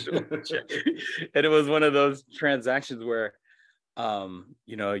 actual check, and it was one of those transactions where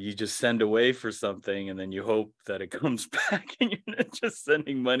you just send away for something and then you hope that it comes back, and you're not just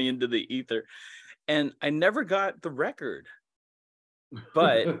sending money into the ether. And I never got the record,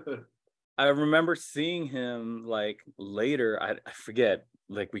 but I remember seeing him later. I forget,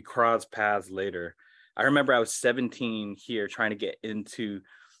 we crossed paths later. I remember I was 17 here trying to get into,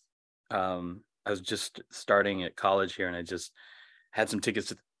 I was just starting at college here, and I just had some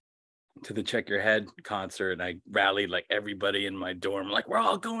tickets to the Check Your Head concert, and I rallied everybody in my dorm, we're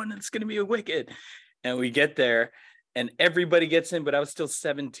all going, it's going to be a wicked. And we get there and everybody gets in, but I was still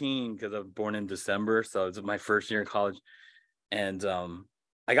 17 because I was born in December. So it was my first year in college. And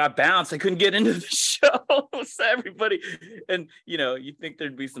I got bounced. I couldn't get into the show. So everybody, and you think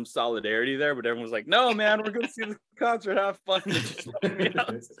there'd be some solidarity there, but everyone was like, "No, man, we're going to see the concert, have fun." And just let me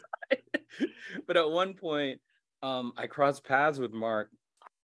outside. But at one point, I crossed paths with Mark,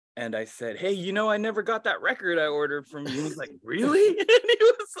 and I said, "Hey, I never got that record I ordered from you." He's like, "Really?" And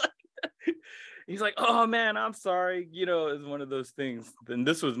he's like, "Oh man, I'm sorry." It was one of those things. Then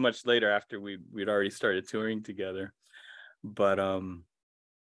this was much later after we'd already started touring together. But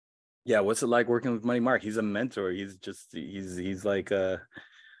yeah, what's it like working with Money Mark? He's a mentor. He's like a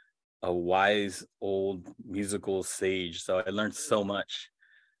wise old musical sage. So I learned so much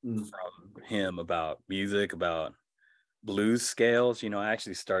from him about music, about blues scales. I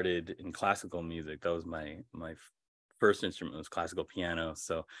actually started in classical music. That was my first instrument was classical piano.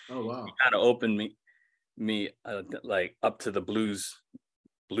 So oh wow, he kind of opened me up to the blues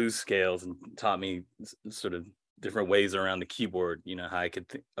blues scales and taught me sort of different ways around the keyboard, how I could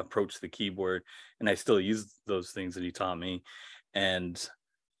approach the keyboard. And I still use those things that he taught me. And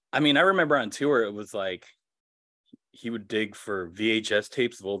I mean, I remember on tour, it was like, he would dig for VHS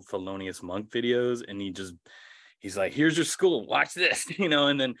tapes of old Thelonious Monk videos. And he's like, here's your school, watch this,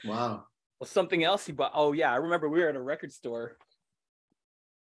 and then Wow. Something else he bought. Oh yeah. I remember we were at a record store.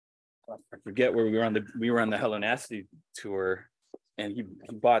 I forget where we were on the Hello Nasty tour, and he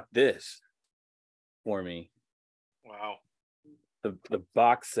bought this for me. Wow. The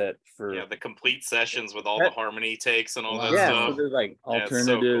box set for the complete sessions with all the harmony takes and all that yeah, stuff. so there's like alternative.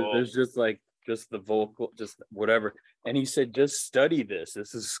 So cool. There's just the vocal, just whatever. And he said, just study this.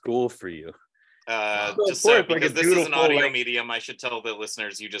 This is school for you. Just so, because this is an audio medium, I should tell the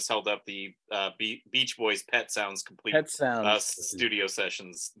listeners you just held up the Beach Boys Pet Sounds complete studio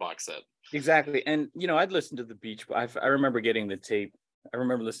sessions box set. Exactly. And I'd listen to the Beach Boys. I remember getting the tape. I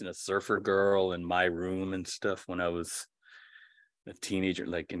remember listening to Surfer Girl in my room and stuff when I was a teenager,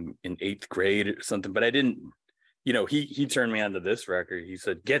 like in 8th grade or something. But I didn't, he turned me onto this record. He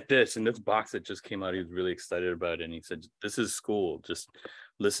said, get this. And this box that just came out, he was really excited about it. And he said, this is school. Just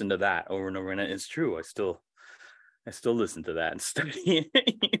listen to that over and over. And it's true. I still listen to that and study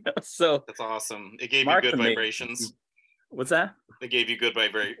it, so that's awesome. It gave you good vibrations. What's that? It gave you good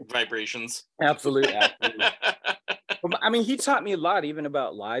vibrations. Absolutely. I mean, he taught me a lot, even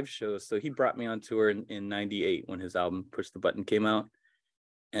about live shows. So he brought me on tour in 98 when his album Push the Button came out.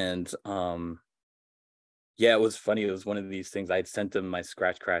 And it was funny. It was one of these things. I'd sent him my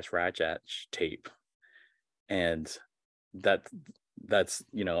Scratch Crash Ratchet tape. And that's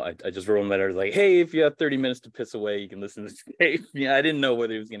I just wrote him letters like, hey, if you have 30 minutes to piss away, you can listen to this tape. I didn't know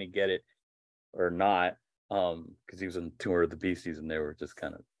whether he was going to get it or not, because he was on tour with the Beasties and they were just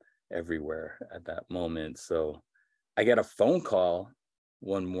kind of everywhere at that moment. So I got a phone call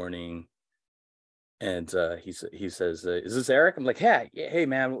one morning, and he says, is this Eric? I'm like, hey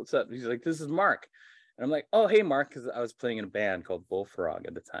man, what's up? He's like, this is Mark. And I'm like, oh, hey Mark, because I was playing in a band called Bullfrog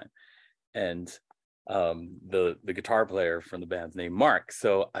at the time, and the guitar player from the band's named Mark.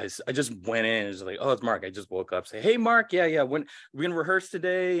 So I just went in and was like, oh, it's Mark. I just woke up, say, hey Mark, yeah, when we're gonna rehearse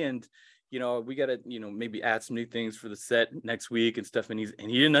today, and we gotta maybe add some new things for the set next week and stuff. And he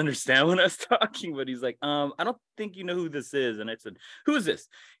didn't understand when I was talking, but he's like, I don't think you know who this is. And I said, who is this?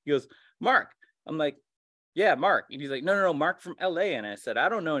 He goes, Mark. I'm like, yeah, Mark. And he's like, no, Mark from LA. And I said, I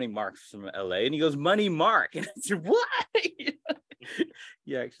don't know any Marks from LA. And he goes, Money Mark. And I said, what?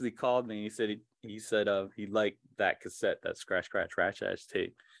 He actually called me. He said he liked that cassette, that Scratch Scratch Ratchet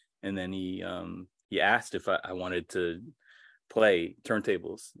tape. And then he asked if I wanted to play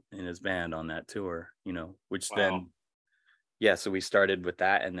turntables in his band on that tour, which wow. Then so we started with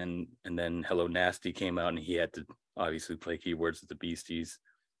that, and then Hello Nasty came out, and he had to obviously play keyboards with the Beasties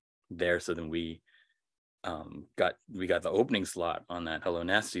there. So then we got the opening slot on that Hello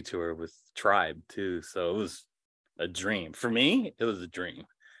Nasty tour with Tribe too. So it was a dream for me. It was a dream.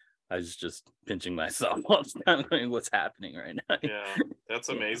 I was just pinching myself all the time, going, what's happening right now? Yeah, that's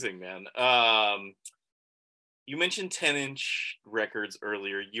amazing, man. You mentioned 10-inch records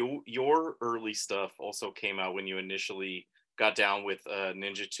earlier. Your early stuff also came out when you initially got down with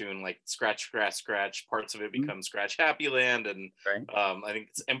Ninja Tune, like Scratch, Scratch, Scratch. Parts of it become Scratch Happy Land, and right. I think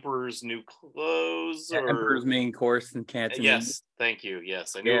it's Emperor's New Clothes. Or Emperor's Main Course in Canton. Yes, thank you.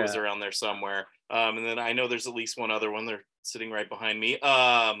 Yes, I knew it was around there somewhere. And then I know there's at least one other one. They're sitting right behind me.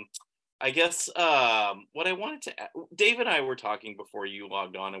 I guess what I wanted to, Dave and I were talking before you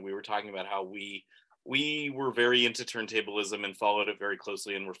logged on, and we were talking about how we were very into turntablism and followed it very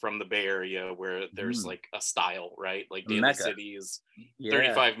closely, and we're from the Bay Area where there's like a style, right? Like Daly Mecca. City is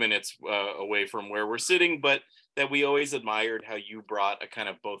 35 minutes away from where we're sitting, but that we always admired how you brought a kind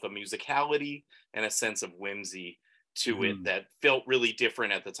of both a musicality and a sense of whimsy to it that felt really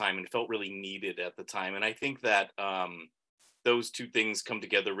different at the time and felt really needed at the time. And I think that those two things come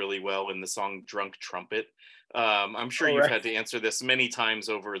together really well in the song Drunk Trumpet. I'm sure you've had to answer this many times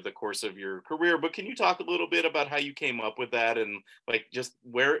over the course of your career, but can you talk a little bit about how you came up with that, and like just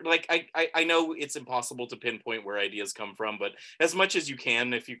where, like, I know it's impossible to pinpoint where ideas come from, but as much as you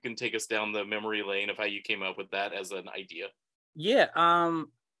can, if you can take us down the memory lane of how you came up with that as an idea. Yeah.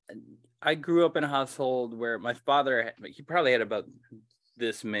 I grew up in a household where my father, he probably had about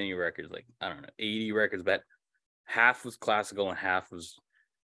this many records, like, I don't know, 80 records, but half was classical and half was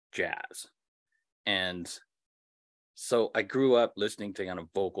jazz. And so I grew up listening to kind of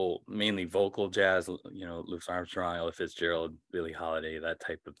mainly vocal jazz, Louis Armstrong, Ella Fitzgerald, Billie Holiday, that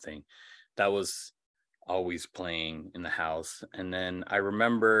type of thing. That was always playing in the house. And then I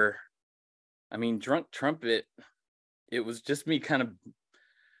remember, Drunk Trumpet, it was just me kind of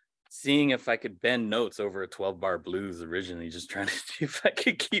seeing if I could bend notes over a 12-bar blues originally, just trying to see if I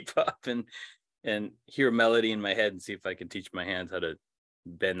could keep up and hear a melody in my head and see if I could teach my hands how to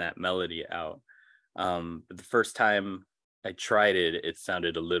bend that melody out. But the first time I tried it, it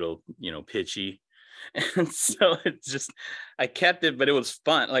sounded a little, pitchy. And so it's just, I kept it, but it was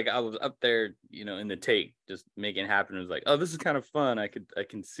fun. Like I was up there, in the take, just making it happen. It was like, oh, this is kind of fun. I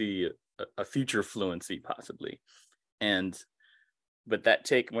can see a future fluency possibly. But that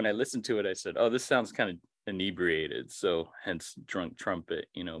take, when I listened to it, I said, oh, this sounds kind of inebriated. So hence drunk trumpet,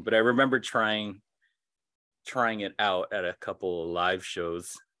 but I remember trying it out at a couple of live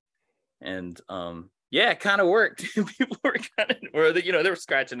shows, and yeah, it kind of worked. People were they were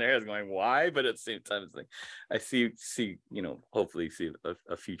scratching their heads going, why? But at the same time, it's like, I see, hopefully see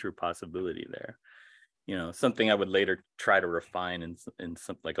a future possibility there. Something I would later try to refine in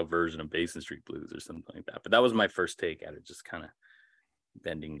something like a version of Basin Street Blues or something like that. But that was my first take at it, just kind of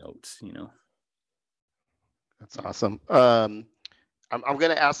bending notes, That's awesome. I'm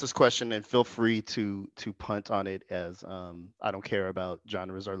going to ask this question, and feel free to punt on it, as I don't care about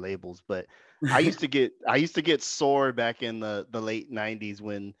genres or labels, but I used to get sore back in the late 90s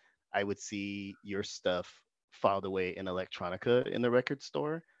when I would see your stuff filed away in electronica in the record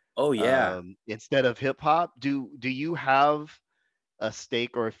store. Oh yeah. Instead of hip hop. Do you have a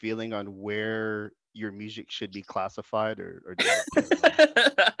stake or a feeling on where your music should be classified, or do you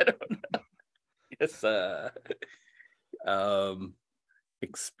I don't know. Yes,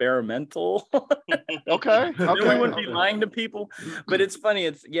 experimental. Okay. We wouldn't be lying to people, but it's funny.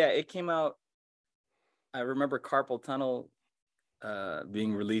 It came out. I remember Carpal Tunnel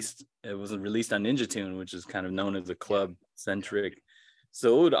being released. It was released on Ninja Tune, which is kind of known as a club centric.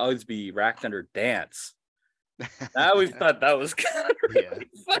 So it would always be racked under dance. I always thought that was kind of really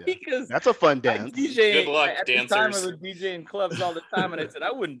funny, because that's a fun dance. Good luck, at dancers. the time I was DJing clubs all the time, and I said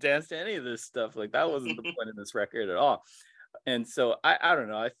I wouldn't dance to any of this stuff. Like that wasn't the point of this record at all. And so I don't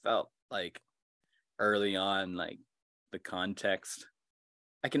know. I felt like early on, like the context,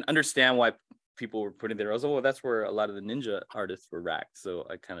 I can understand why people were putting there. I was like, well, that's where a lot of the ninja artists were racked. So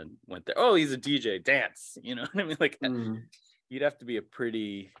I kind of went there. Oh, he's a DJ, dance. You know what I mean? Like you'd have to be a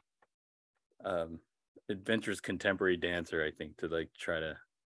pretty adventurous contemporary dancer, I think, to like try to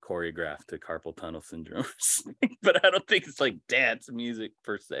choreograph to carpal tunnel syndrome. But I don't think it's like dance music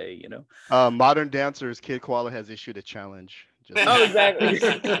per se, Modern Dancers, Kid Koala has issued a challenge. Oh, exactly.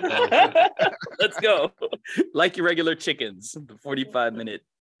 Let's go. Like your regular chickens, the 45-minute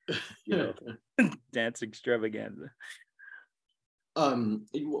dance extravaganza. One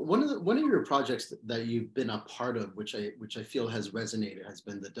of your projects that you've been a part of, which I feel has resonated, has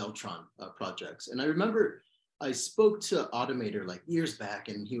been the Deltron projects. And I remember I spoke to Automator like years back,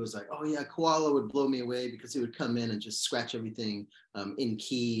 and he was like, oh yeah, Koala would blow me away because he would come in and just scratch everything in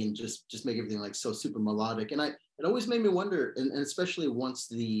key and just make everything like so super melodic. And it always made me wonder, and especially once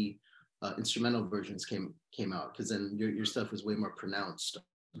the instrumental versions came out, because then your stuff was way more pronounced.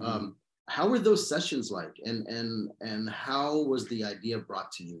 How were those sessions like, and how was the idea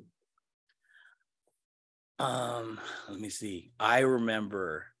brought to you? Let me see. I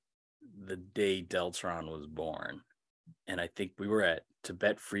remember the day Deltron was born, and I think we were at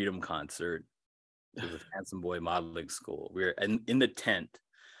Tibet Freedom concert. It was a Handsome Boy modeling school. We were in the tent,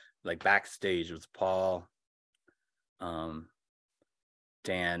 like backstage. It was Paul,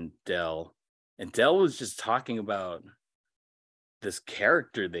 Dan, Del, and Del was just talking about this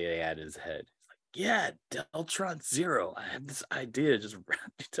character they had in his head. Like, yeah, Deltron Zero. I had this idea, just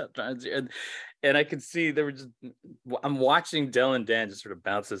Deltron Zero. And I could see I'm watching Del and Dan just sort of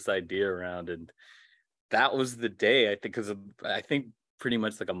bounce this idea around. And that was the day, I think, because I think pretty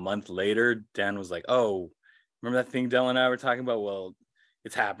much like a month later, Dan was like, oh, remember that thing Del and I were talking about? Well,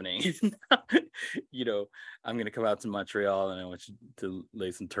 it's happening. I'm going to come out to Montreal, and I want you to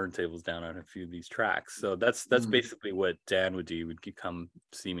lay some turntables down on a few of these tracks. So that's basically what Dan would do. He would come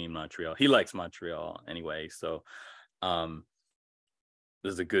see me in Montreal. He likes Montreal anyway. So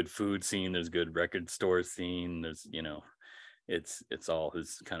there's a good food scene. There's a good record store scene. There's, it's all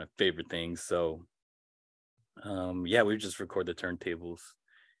his kind of favorite things. So we would just record the turntables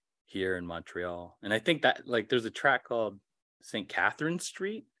here in Montreal. And I think that like there's a track called St. Catherine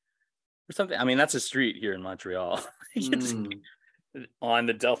Street or something. I mean, that's a street here in Montreal. On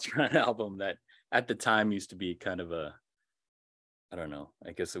the Deltron album that at the time used to be kind of I don't know,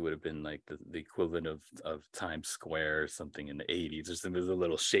 I guess it would have been like the equivalent of Times Square or something in the 80s or something. It was a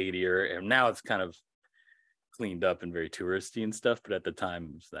little shadier, and now it's kind of cleaned up and very touristy and stuff, but at the time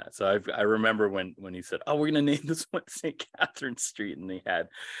it was that. So I remember when he said, oh, we're gonna name this one St. Catherine Street, and they had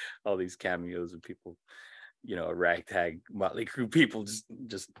all these cameos of people you know, a ragtag Motley Crue people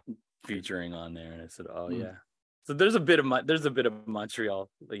just featuring on there. And I said, oh yeah. So there's a bit of Montreal,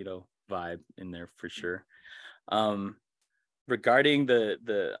 you know, vibe in there for sure. Regarding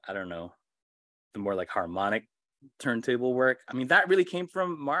the I don't know, the more like harmonic turntable work, I mean, that really came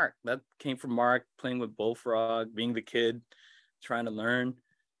from Mark. That came from Mark playing with Bullfrog, being the kid, trying to learn.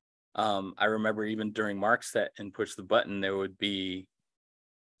 I remember even during Mark's set in Push the Button, there would be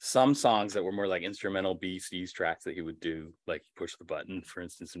some songs that were more like instrumental Beasties tracks that he would do, like Push the Button, for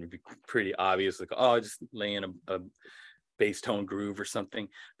instance, and it would be pretty obvious, like, oh, just laying a bass tone groove or something.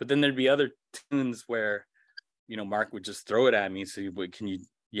 But then there'd be other tunes where, you know, Mark would just throw it at me. So can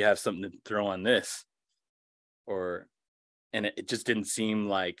you have something to throw on this? And it just didn't seem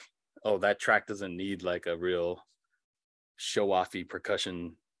like, oh, that track doesn't need like a real show-offy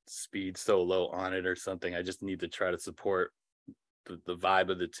percussion speed solo on it or something. I just need to try to support the vibe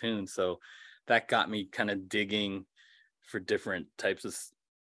of the tune. So that got me kind of digging for different types of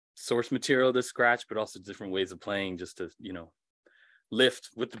source material to scratch, but also different ways of playing, just to, you know,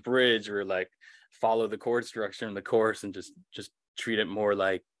 lift with the bridge or like follow the chord structure in the chorus and just treat it more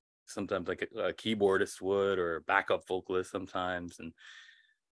like sometimes like a keyboardist would, or a backup vocalist sometimes. And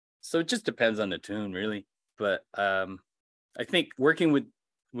so it just depends on the tune really. But I think working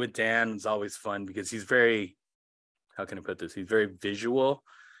with Dan is always fun because he's very, how can I put this? He's very visual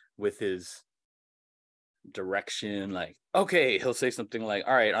with his direction. Like, okay, he'll say something like,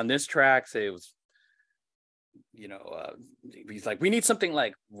 all right, on this track, say it was, you know, he's like, we need something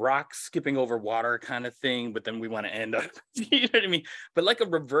like rock skipping over water kind of thing, but then we want to end up, you know what I mean? But like a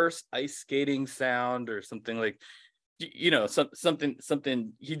reverse ice skating sound or something, like, you know,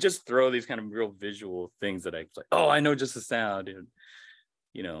 something, he just throw these kind of real visual things that I was like, oh, I know just the sound, and,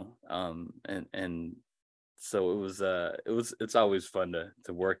 you know, and so it's always fun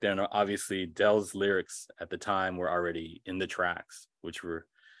to work there. And obviously Del's lyrics at the time were already in the tracks, which were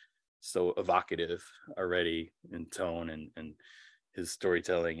so evocative already in tone, and his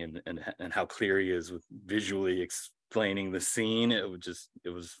storytelling and how clear he is with visually explaining the scene. It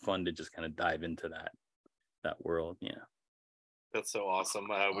was fun to just kind of dive into that world. Yeah. That's so awesome.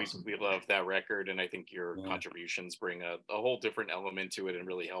 We love that record, and I think your contributions bring a whole different element to it and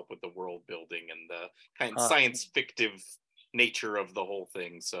really help with the world building and the kind of science fictive nature of the whole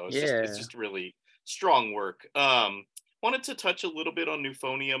thing. So it's just really strong work. Wanted to touch a little bit on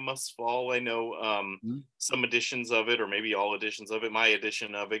Euphonia Must Fall. I know some editions of it, or maybe all editions of it. My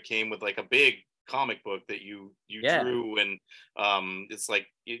edition of it came with like a big comic book that you drew, and it's like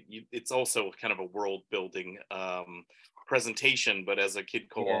it's also kind of a world building presentation, but as a Kid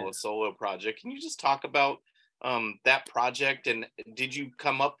Koala solo project. Can you just talk about that project, and did you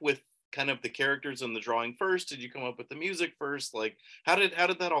come up with kind of the characters and the drawing first? Did you come up with the music first? Like, how did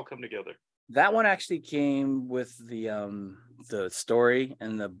that all come together? That one actually came with the story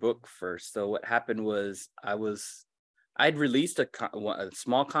and the book first. So what happened was I'd released a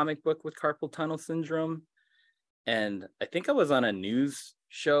small comic book with carpal tunnel syndrome, and I think I was on a news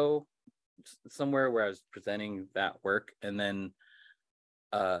show somewhere where I was presenting that work, and then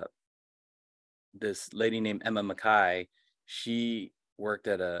this lady named Emma Mackay, she worked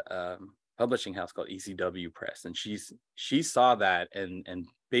at a publishing house called ECW Press, and she saw that and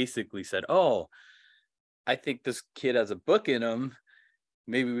basically said, oh, I think this kid has a book in him,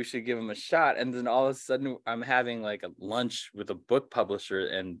 maybe we should give him a shot. And then all of a sudden I'm having like a lunch with a book publisher,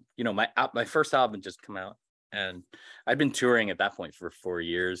 and you know, my first album just come out, and I'd been touring at that point for 4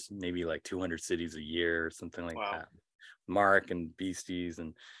 years, maybe like 200 cities a year or something like that. Mark and Beasties,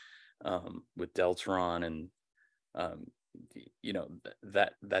 and with Deltron, and you know,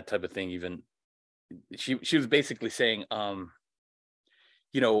 that type of thing. Even she was basically saying,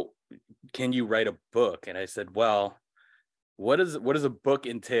 you know, can you write a book? And I said, well, what does a book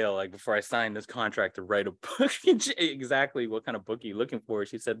entail? Like, before I signed this contract to write a book, exactly what kind of book are you looking for?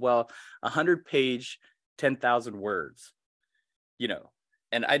 She said, well, 100-page, 10,000 words, you know.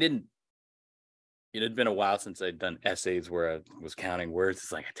 And I didn't, it had been a while since I'd done essays where I was counting words.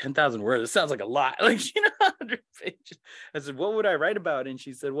 It's like 10,000 words. It sounds like a lot. Like, you know, 100 pages. I said, what would I write about? And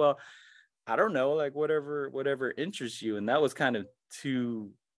she said, well, I don't know, like whatever interests you. And that was kind of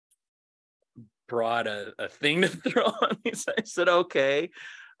too broad a thing to throw on me. So I said, okay,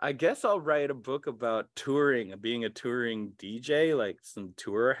 I guess I'll write a book about touring, being a touring DJ, like some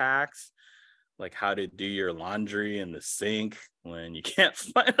tour hacks, like how to do your laundry in the sink when you can't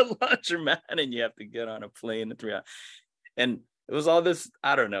find a laundromat and you have to get on a plane in 3 hours. And it was all this,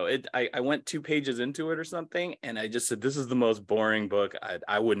 I don't know. I went 2 pages into it or something, and I just said, this is the most boring book.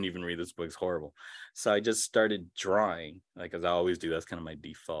 I wouldn't even read this book. It's horrible. So I just started drawing, like, as I always do. That's kind of my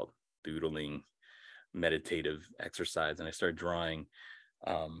default, doodling. meditative exercise, and I started drawing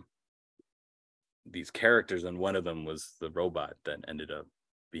these characters, and one of them was the robot that ended up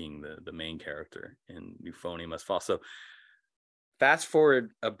being the main character in Euphonia Must Fall. So fast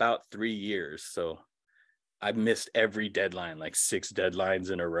forward about 3 years, so I missed every deadline, like 6 deadlines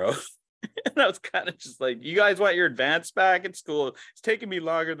in a row. And I was kind of just like, you guys want your advance back at school? It's taking me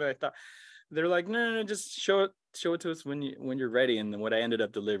longer than I thought. They're like, no, just show it to us when you're ready. And then what I ended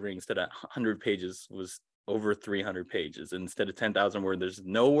up delivering, instead of 100 pages, was over 300 pages. And instead of 10,000 words, there's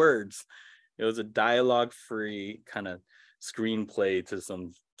no words. It was a dialogue-free kind of screenplay to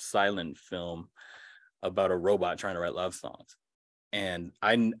some silent film about a robot trying to write love songs. And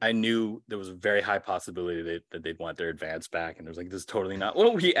I knew there was a very high possibility that they'd want their advance back. And it was like, this is totally not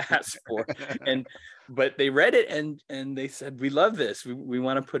what we asked for. But they read it and they said, we love this. We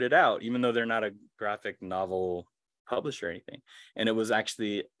want to put it out, even though they're not a graphic novel publisher or anything. And it was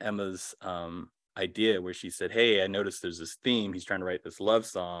actually Emma's idea, where she said, hey, I noticed there's this theme. He's trying to write this love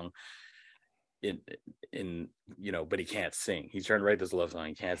song in but he can't sing. He's trying to write this love song.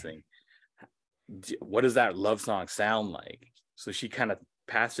 He can't sing. What does that love song sound like? So she kind of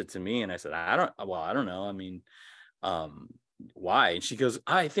passed it to me, and I said, I don't know. I mean, why? And she goes,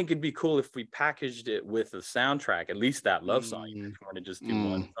 I think it'd be cool if we packaged it with a soundtrack, at least that love song, if you want to just do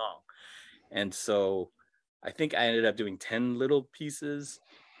one song. And so I think I ended up doing 10 little pieces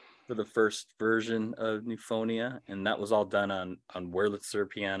for the first version of Euphonia, and that was all done on Wurlitzer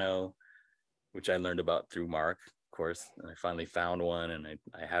piano, which I learned about through Mark, of course. And I finally found one, and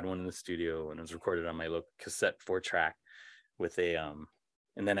I had one in the studio, and it was recorded on my little cassette 4-track with a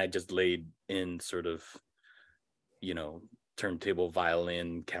and then I just laid in sort of turntable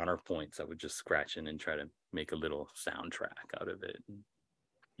violin counterpoints. I would just scratch in and try to make a little soundtrack out of it.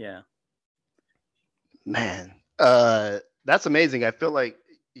 Yeah, man, that's amazing. I feel like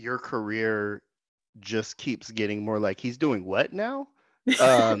your career just keeps getting more like, he's doing what now?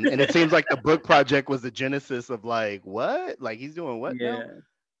 And it seems like the book project was the genesis of like, what, like he's doing what now?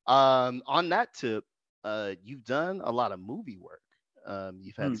 On that tip, you've done a lot of movie work.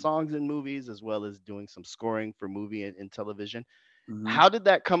 You've had songs in movies, as well as doing some scoring for movie and television. How did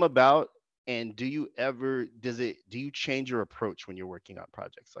that come about? And do you change your approach when you're working on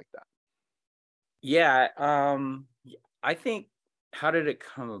projects like that? Yeah. I think, how did it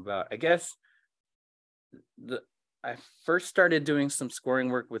come about? I guess I first started doing some scoring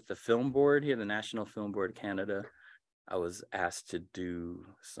work with the Film Board here, the National Film Board Canada. I was asked to do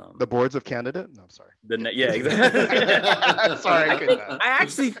some. The Boards of Canada? No, I'm sorry. Yeah, exactly. Sorry, I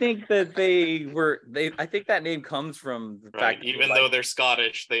actually think that I think that name comes from the fact, even though they're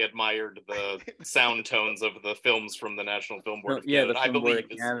Scottish, they admired the sound tones of the films from the National Film Board of Canada. I believe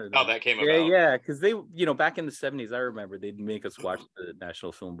is how that came about. Yeah, because they, back in the 70s, I remember they'd make us watch the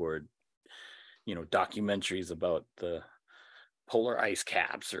National Film Board, documentaries about the polar ice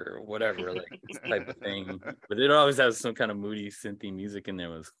caps or whatever, like this type of thing. But it always has some kind of moody synthy music in there.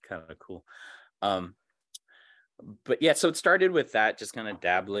 It was kind of cool. But yeah, so it started with that, just kind of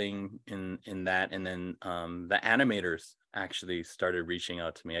dabbling in that. And then the animators actually started reaching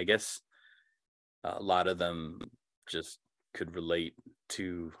out to me. I guess a lot of them just could relate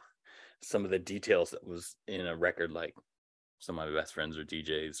to some of the details that was in a record, like Some of My Best Friends Are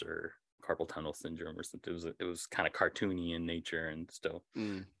DJs or Carpal Tunnel Syndrome or something. It was kind of cartoony in nature, and still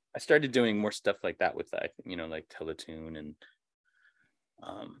I started doing more stuff like that with that, like Teletoon and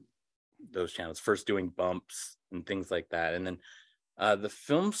those channels, first doing bumps and things like that. And then the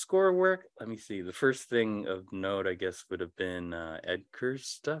film score work, let me see, the first thing of note, I guess, would have been Edgar's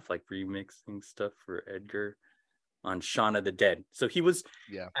stuff, like remixing stuff for Edgar on Shaun of the Dead. So he was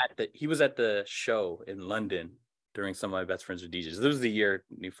at the show in London during Some of My Best Friends Are DJs. This was the year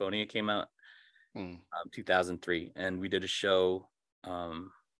Euphonia came out, 2003, and we did a show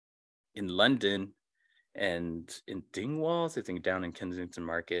in London and in Dingwalls, I think, down in Kensington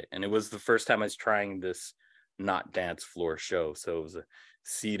Market. And it was the first time I was trying this not dance floor show. So it was a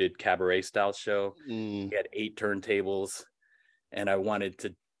seated cabaret style show. We had 8 turntables, and I wanted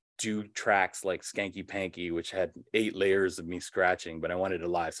to do tracks like Skanky Panky, which had 8 layers of me scratching, but I wanted it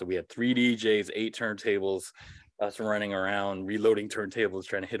live. So we had 3 DJs, 8 turntables, us running around, reloading turntables,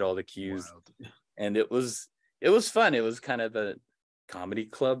 trying to hit all the cues. Wild. And it was fun. It was kind of a comedy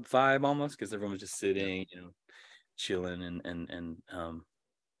club vibe almost, because everyone was just sitting, chilling and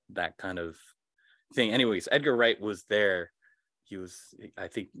that kind of thing. Anyways, Edgar Wright was there. He was, I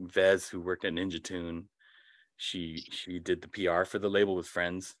think, Vez, who worked at Ninja Tune. She did the PR for the label, with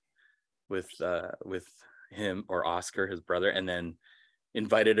friends with him, or Oscar, his brother, and then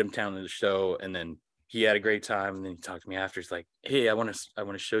invited him down to the show, and then he had a great time, and then he talked to me after. He's like, "Hey, I want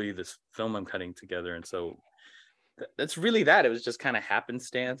to show you this film I'm cutting together." And so that's really that. It was just kind of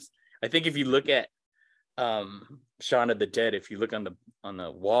happenstance. I think if you look at Shaun of the Dead, if you look on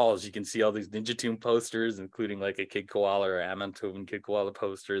the walls, you can see all these Ninja Tune posters, including like a Kid Koala or Amantov Kid Koala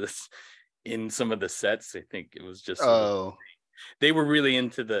poster that's in some of the sets. I think it was just they were really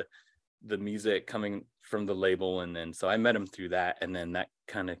into the music coming from the label, and then so I met him through that, and then that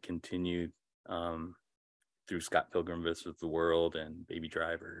kind of continued through Scott Pilgrim vs. the World and Baby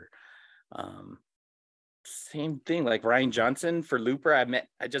Driver. Same thing, like Ryan Johnson for Looper.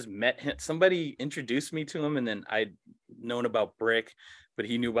 I just met him. Somebody introduced me to him, and then I'd known about Brick, but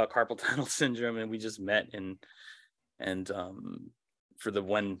he knew about carpal tunnel syndrome, and we just met. And for the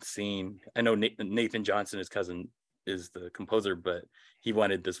one scene, I know Nathan Johnson, his cousin, is the composer, but he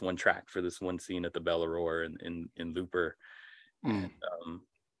wanted this one track for this one scene at the Belle Aurore in Looper. And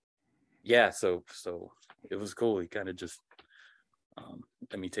yeah, so it was cool. He kind of just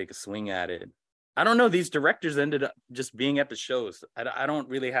let me take a swing at it. I don't know, these directors ended up just being at the shows. I don't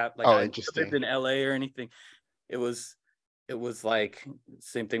really have like I lived in LA or anything. It was like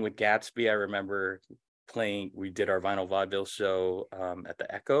same thing with Gatsby. I remember we did our vinyl vaudeville show at the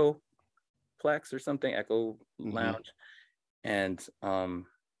Echo Plex or something, Echo Lounge. And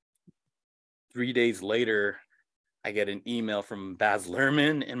 3 days later, I get an email from Baz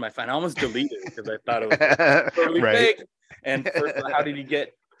Luhrmann in my phone. I almost deleted it because I thought it was totally fake. And first, how did he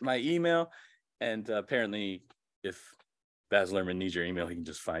get my email? And apparently, if Baz Luhrmann needs your email, he can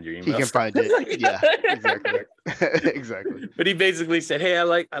just find your email. He can find it. Yeah, exactly. Exactly. But he basically said, "Hey, I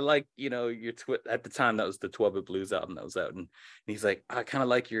like your at the time that was the 12-Bit Blues album that was out, and he's like, I kind of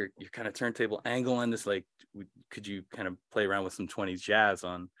like your kind of turntable angle on this. Like, could you kind of play around with some 20s jazz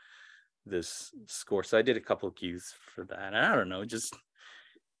on this score?" So I did a couple of cues for that, and I don't know, it just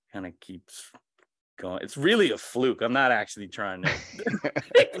kind of keeps going. It's really a fluke. I'm not actually trying to,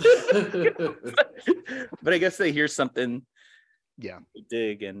 but I guess they hear something, they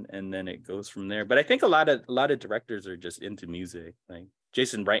dig, and then it goes from there. But I think a lot of directors are just into music. Like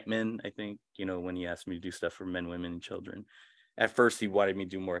Jason Reitman, I think, when he asked me to do stuff for Men, Women, and Children, at first he wanted me to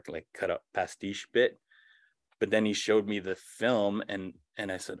do more like cut up pastiche bit, but then he showed me the film, and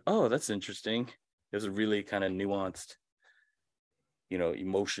I said, "Oh, that's interesting." It was a really kind of nuanced,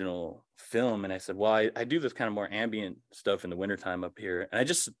 emotional film. And I said, "Well, I do this kind of more ambient stuff in the wintertime up here." And I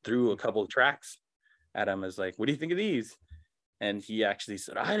just threw a couple of tracks at him. I was like, "What do you think of these?" And he actually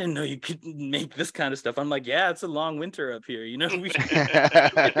said, "I didn't know you could make this kind of stuff." I'm like, "Yeah, it's a long winter up here. We should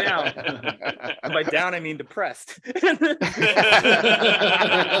get down." And by down, I mean depressed. He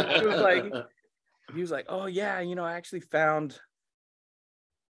was like, "Oh yeah, I actually found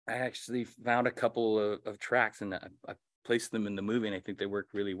a couple of tracks, and I placed them in the movie, and I think they work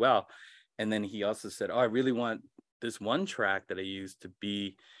really well." And then he also said, "Oh, I really want this one track that I used to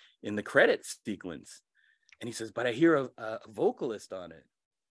be in the credits sequence." And he says, "But I hear a vocalist on it."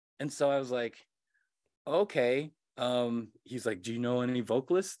 And so I was like, "Okay." He's like, "Do you know any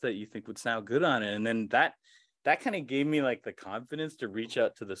vocalists that you think would sound good on it?" And then that kind of gave me like the confidence to reach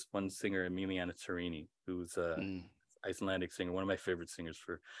out to this one singer, Emiliana Torini, who's Icelandic singer, one of my favorite singers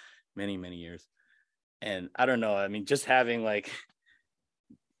for many, many years. And I don't know, I mean, just having like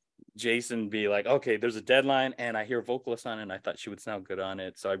Jason be like, "Okay, there's a deadline and I hear a vocalist on it, and I thought she would sound good on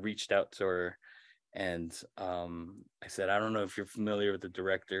it." So I reached out to her, and I said, "I don't know if you're familiar with the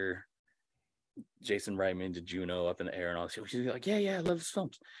director Jason Reitman, did Juno, Up in the Air, and all that." She's like, yeah, I love his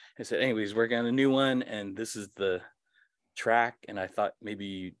films. I said, "Anyway, he's working on a new one, and this is the track, and I thought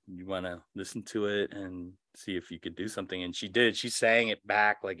maybe you want to listen to it and see if you could do something." And she did. She sang it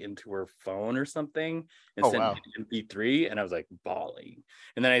back like into her phone or something, and sent me an MP3, and I was like bawling.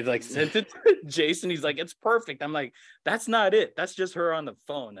 And then I like sent it to Jason. He's like, "It's perfect." I'm like, "That's not it. That's just her on the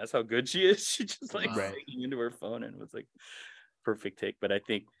phone. That's how good she is." She just like singing into her phone, and it was like perfect take. But I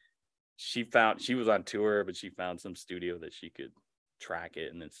think she was on tour, but she found some studio that she could track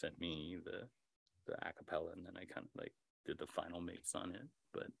it, and then sent me the acapella, and then I kind of like did the final mix on it.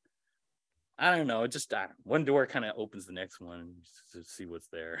 But I don't know, just one door kind of opens the next one to see what's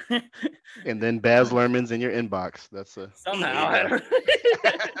there. And then Baz Luhrmann's in your inbox. That's somehow.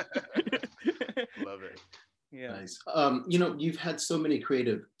 Love it. Yeah. Nice. You've had so many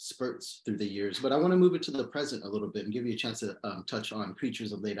creative spurts through the years, but I want to move it to the present a little bit and give you a chance to touch on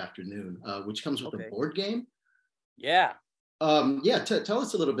Creatures of Late Afternoon, which comes with a board game. Yeah. Tell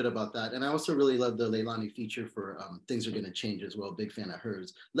us a little bit about that. And I also really love the Leilani feature for Things Are Gonna Change as well. Big fan of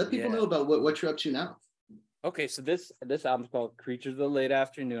hers. Let people know about what you're up to now. Okay, so this album's called Creatures of the Late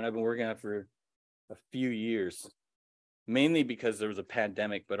Afternoon. I've been working on it for a few years, mainly because there was a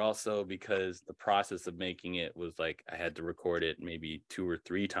pandemic, but also because the process of making it was like I had to record it maybe 2 or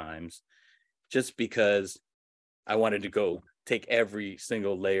 3 times, just because I wanted to go take every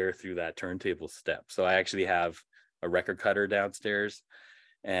single layer through that turntable step. So I actually have a record cutter downstairs,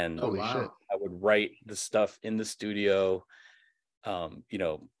 and Holy shit. I would write the stuff in the studio, you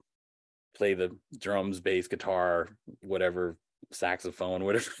know, play the drums, bass, guitar, whatever, saxophone,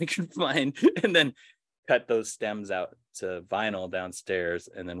 whatever I could find, and then cut those stems out to vinyl downstairs.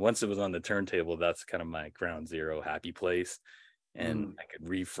 And then once it was on the turntable, that's kind of my ground zero happy place. And I could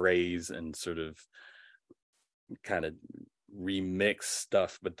rephrase and sort of kind of remix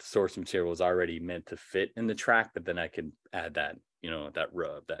stuff, but the source material was already meant to fit in the track, but then I could add that, you know, that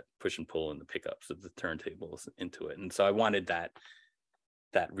rub, that push and pull, and the pickups of the turntables into it. And so I wanted that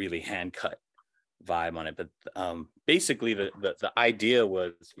really hand cut vibe on it. But basically the idea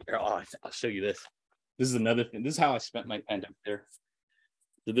was, I'll show you this. This is another thing. This is how I spent my pandemic there.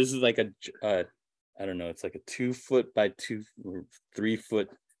 So this is like I don't know, it's like a 2 foot by 2 or 3 foot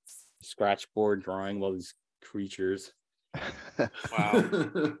scratch board drawing of all these creatures. Wow.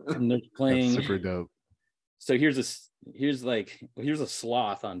 And they're playing. That's super dope. So here's a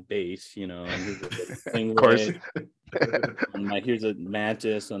sloth on bass, you know, and here's a Of course. and here's a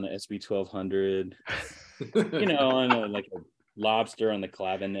mantis on the SB 1200, you know, and like a lobster on the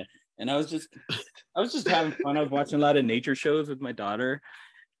clavinet. And I was just having fun. I was watching a lot of nature shows with my daughter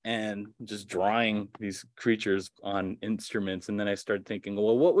and just drawing these creatures on instruments. And then I started thinking,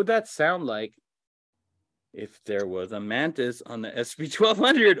 well, what would that sound like if there was a mantis on the SB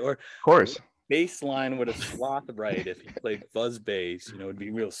 1200? Or Of course. bass line with a sloth right if you played fuzz bass, you know, it'd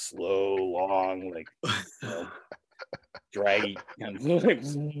be real slow, long, like, you know, draggy, kind of like,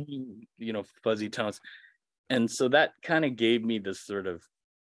 you know, fuzzy tones. And so that kind of gave me this sort of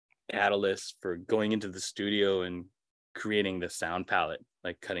catalyst for going into the studio and creating the sound palette,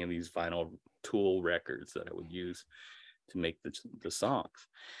 like cutting these vinyl Tool records that I would use to make the songs.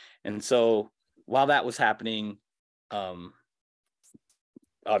 And so while that was happening,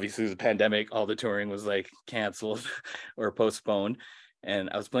 obviously the pandemic, all the touring was like canceled or postponed, and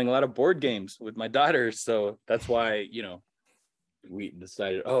I was playing a lot of board games with my daughter. So that's why, you know, we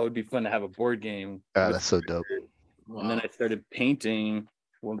decided, oh, it'd be fun to have a board game. That's so dope. And then I started painting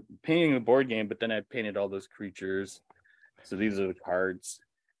the board game, but then I painted all those creatures. So these are the cards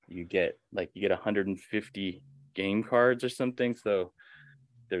you get. Like you get 150 game cards or something. So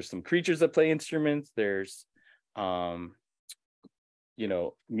there's some creatures that play instruments. There's you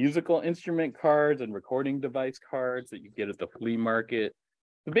know, musical instrument cards and recording device cards that you get at the flea market.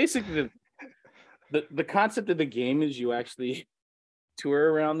 But basically the concept of the game is you actually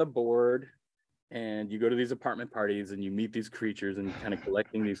tour around the board and you go to these apartment parties and you meet these creatures and you're kind of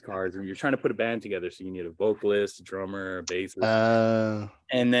collecting these cards, and you're trying to put a band together. So you need a vocalist, a drummer, a bassist.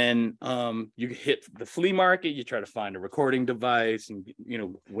 And then you hit the flea market, you try to find a recording device and, you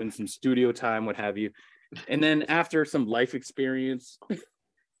know, win some studio time, what have you. And then after some life experience,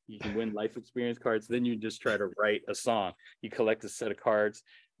 you can win life experience cards. Then you just try to write a song. You collect a set of cards,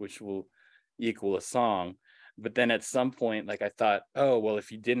 which will equal a song. But then at some point, like I thought, oh, well,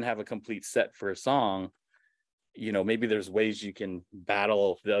 if you didn't have a complete set for a song, you know, maybe there's ways you can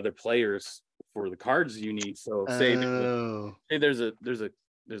battle the other players for the cards you need. So say there's a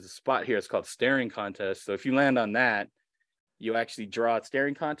spot here. It's called staring contest. So if you land on that, you actually draw a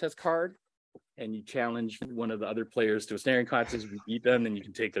staring contest card and you challenge one of the other players to a staring contest. If you beat them, then you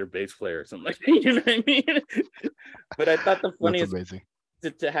can take their bass player or something like that. You know what I mean? But I thought the funniest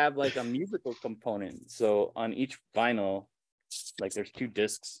to have like a musical component. So on each vinyl, like there's 2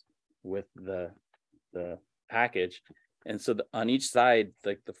 discs with the package, and so on each side,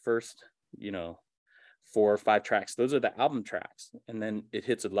 like the first, you know, 4 or 5 tracks, those are the album tracks, and then it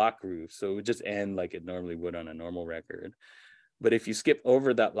hits a lock groove, so it would just end like it normally would on a normal record. But if you skip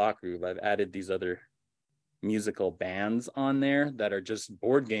over that lock groove, I've added these other musical bands on there that are just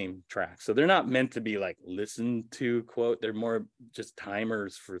board game tracks. So they're not meant to be like listened to, quote, they're more just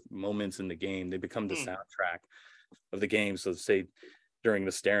timers for moments in the game. They become the soundtrack of the game. So say during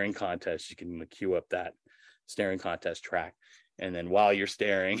the staring contest, you can queue up that staring contest track. And then while you're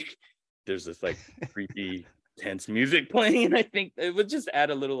staring, there's this like creepy, tense music playing. And I think it would just add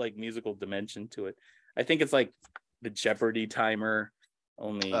a little like musical dimension to it. I think it's like the Jeopardy timer,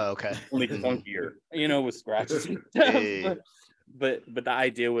 only funkier, you know, with scratches and stuff. But the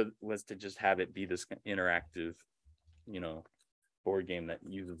idea was to just have it be this interactive, you know, board game that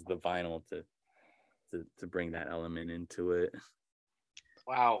uses the vinyl to bring that element into it.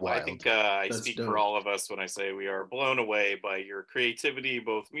 Wow, I Wild. think I That's speak dope. for all of us when I say we are blown away by your creativity,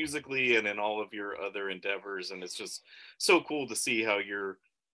 both musically and in all of your other endeavors. And it's just so cool to see how your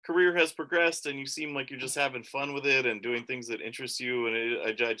career has progressed, and you seem like you're just having fun with it and doing things that interest you. And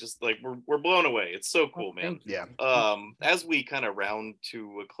I just like we're blown away. It's so cool, man. Thank you. Yeah. As we kind of round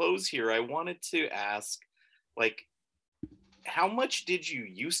to a close here, I wanted to ask, like, how much did you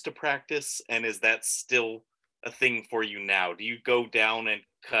used to practice, and is that still a thing for you now? Do you go down and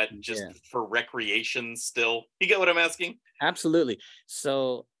cut just Yeah. for recreation still? You get what I'm asking? Absolutely.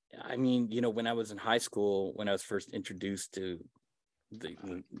 So, I mean, when I was in high school, when I was first introduced to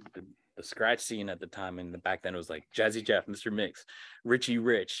the scratch scene at the time, and back then it was like Jazzy Jeff, Mr. Mix, Richie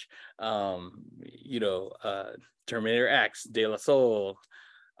Rich, Terminator X, De La Soul.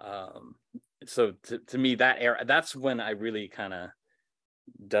 So to me, that era, that's when I really kind of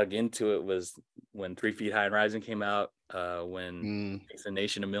dug into it, was when 3 Feet High and Rising came out, when It's a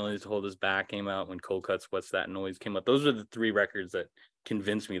Nation of Millions Hold Us Back came out, when Cold Cuts What's That Noise came out. Those are the 3 records that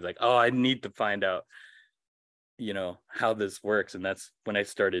convinced me, like, oh, I need to find out how this works. And that's when I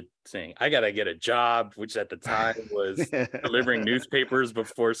started saying, I gotta get a job, which at the time was delivering newspapers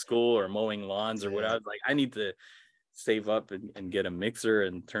before school or mowing lawns or what. I was like, I need to save up and get a mixer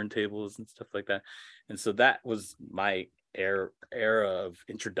and turntables and stuff like that. And so that was my era of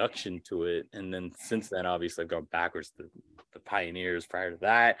introduction to it. And then since then, obviously I've gone backwards to the pioneers prior to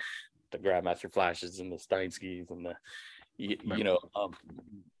that, the Grandmaster Flashes and the Steinskys and the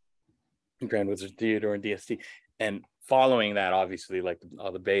Grand Wizard Theodore and DST. And following that, obviously, like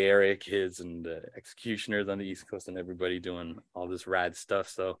all the Bay Area kids and the Executioners on the East Coast and everybody doing all this rad stuff.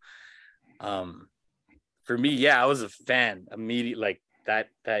 So for me, yeah, I was a fan immediately, like that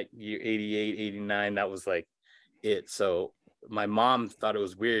year, 88, 89, that was like it. So my mom thought it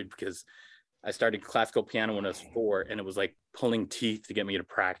was weird because I started classical piano when I was 4, and it was like pulling teeth to get me to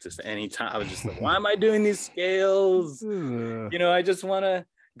practice anytime. I was just like, why am I doing these scales? I just want to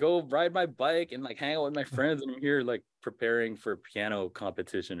go ride my bike and like hang out with my friends, and I'm here like preparing for a piano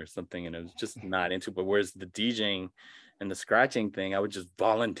competition or something, and I was just not into it. But whereas the DJing and the scratching thing, I would just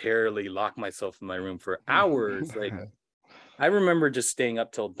voluntarily lock myself in my room for hours. Like I remember just staying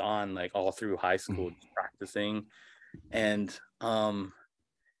up till dawn, like all through high school, just practicing. And at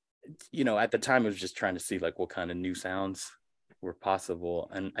the time I was just trying to see like what kind of new sounds were possible,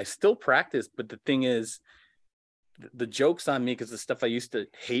 and I still practice. But the thing is, the joke's on me, because the stuff I used to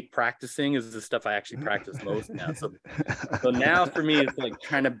hate practicing is the stuff I actually practice most now. So now for me, it's like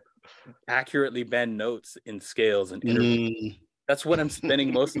trying to accurately bend notes in scales and intervals. That's what I'm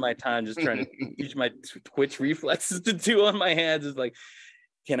spending most of my time, just trying to teach my twitch reflexes to do on my hands. Is like,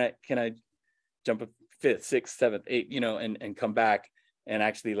 can I jump a 5th, 6th, 7th, 8th, and come back and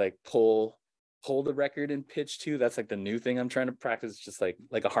actually like pull the record in pitch too. That's like the new thing I'm trying to practice. Just like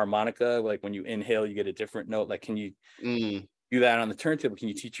a harmonica, like when you inhale you get a different note. Like, can you do that on the turntable? Can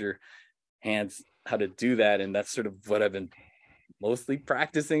you teach your hands how to do that? And that's sort of what I've been mostly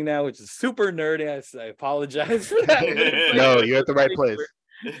practicing now, which is super nerdy. I apologize for that. No, you're at the right place.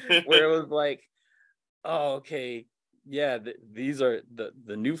 Where it was like, oh, okay, yeah, these are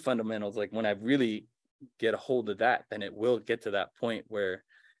the new fundamentals. Like when I really get a hold of that, then it will get to that point where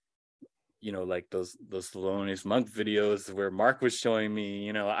like those Thelonious Monk videos where Mark was showing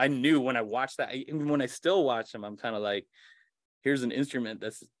me, I knew when I watched that, even when I still watch them, I'm kind of like, here's an instrument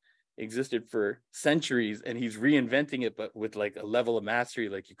that's existed for centuries, and he's reinventing it, but with like a level of mastery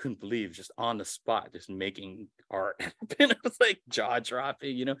like you couldn't believe, just on the spot, just making art. And it was like jaw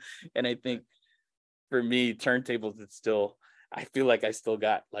dropping, And I think for me, turntables, it's still, I feel like I still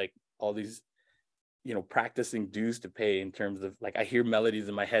got like all these practicing dues to pay, in terms of like I hear melodies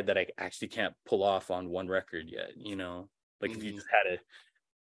in my head that I actually can't pull off on one record yet. Like if you just had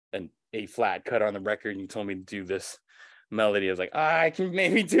an A flat cut on the record and you told me to do this melody, I was like, I can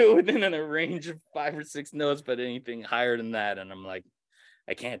maybe do it within a range of 5 or 6 notes, but anything higher than that, and I'm like,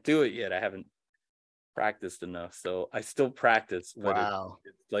 I can't do it yet. I haven't practiced enough. So I still practice, but it's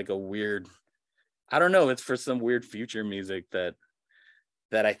like a weird, I don't know, it's for some weird future music that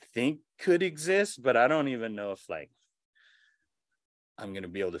I think could exist, but I don't even know if like I'm gonna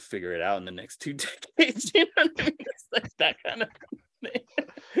be able to figure it out in the next 2 decades. You know what I mean? It's like that kind of thing.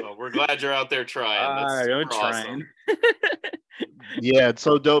 Well, we're glad you're out there trying. I'm trying. Yeah, it's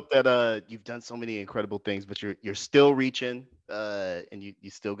so dope that you've done so many incredible things, but you're still reaching, and you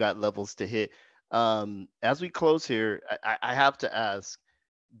still got levels to hit. As we close here, I have to ask,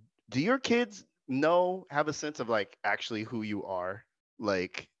 do your kids have a sense of like actually who you are?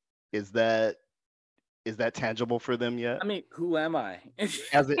 Like, is that tangible for them yet? I mean, who am I?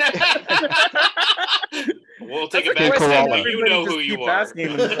 As it We'll take That's it a back. question Steve. You everybody know just who you keep are.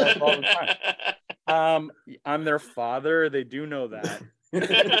 asking themselves all the time. I'm their father. They do know that.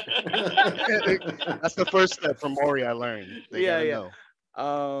 That's the first step from Maury. I learned. They Yeah, gotta yeah.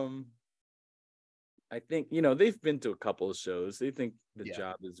 know. I think they've been to a couple of shows. They think the Yeah.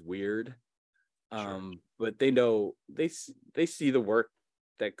 job is weird, Sure. but they know they see the work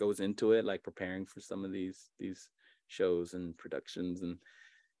that goes into it, like preparing for some of these shows and productions,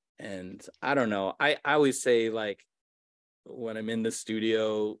 and I don't know. I always say, like, when I'm in the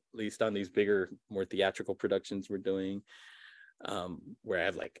studio, at least on these bigger, more theatrical productions we're doing, where I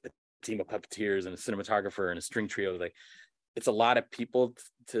have like a team of puppeteers and a cinematographer and a string trio, like it's a lot of people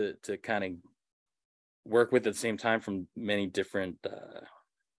to kind of work with at the same time from many different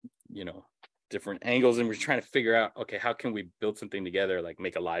different angles, and we're trying to figure out, okay, how can we build something together, like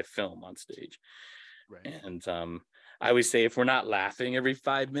make a live film on stage. Right. And I always say, if we're not laughing every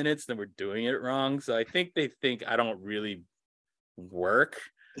 5 minutes, then we're doing it wrong. So I think they think I don't really work.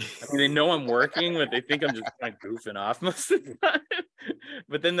 I mean, they know I'm working, but they think I'm just kind of goofing off most of the time.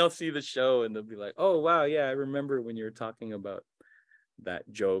 But then they'll see the show and they'll be like, oh wow, yeah, I remember when you were talking about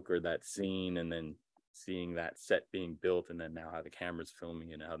that joke or that scene, and then seeing that set being built, and then now how the camera's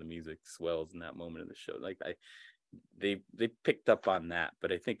filming and how the music swells in that moment of the show. Like they picked up on that,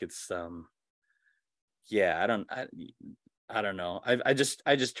 but I think it's I don't know. I just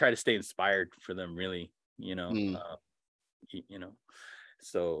try to stay inspired for them, really,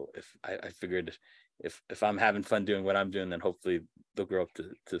 so if I figured if I'm having fun doing what I'm doing, then hopefully they'll grow up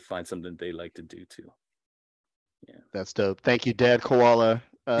to find something they like to do too. Yeah. That's dope. Thank you, Dad Koala.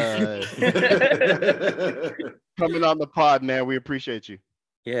 Coming on the pod, man. We appreciate you.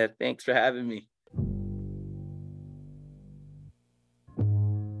 Yeah, thanks for having me.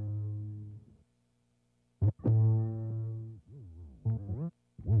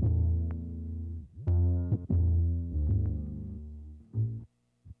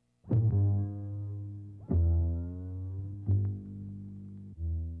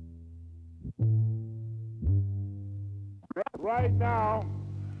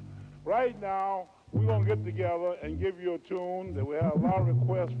 Right now, we're going to get together and give you a tune that we have a lot of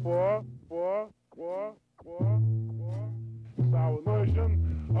requests for. It's our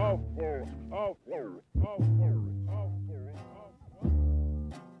version of.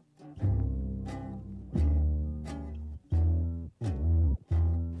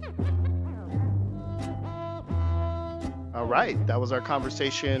 All right. That was our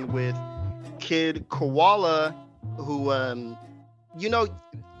conversation with Kid Koala, who,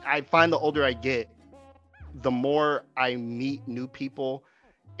 I find the older I get, the more I meet new people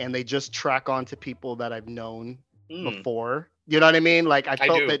and they just track on to people that I've known before. You know what I mean? Like I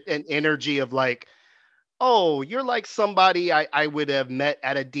felt that an energy of like, oh, you're like somebody I would have met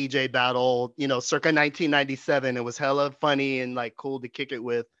at a DJ battle, circa 1997. It was hella funny and like cool to kick it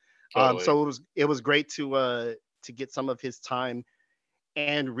with. Totally. So it was great to get some of his time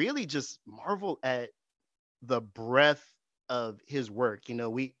and really just marvel at the breadth of his work.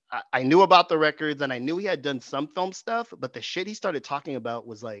 I knew about the records and I knew he had done some film stuff, but the shit he started talking about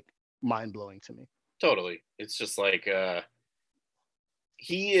was like mind blowing to me. Totally. It's just like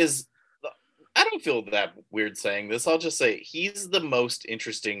he is. I don't feel that weird saying this. I'll just say he's the most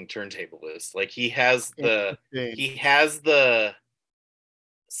interesting turntablist. Like he has the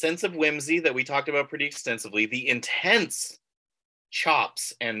sense of whimsy that we talked about pretty extensively, the intense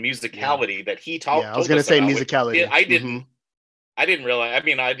chops and musicality that he talked. Yeah, I was gonna say musicality. I didn't realize. I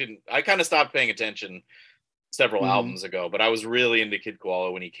mean, I kind of stopped paying attention several albums ago, but I was really into Kid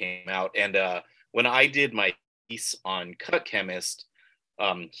Koala when he came out. And when I did my piece on Cut Chemist,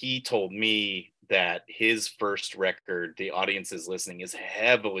 he told me that his first record, The Audience Is Listening, is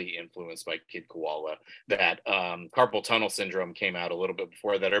heavily influenced by Kid Koala. That Carpal Tunnel Syndrome came out a little bit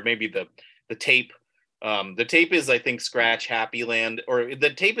before that, or maybe the tape. The tape is, I think, Scratch Happy Land, or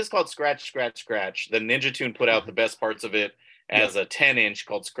the tape is called Scratch, Scratch, Scratch. The Ninja Tune put out the best parts of it as a 10-inch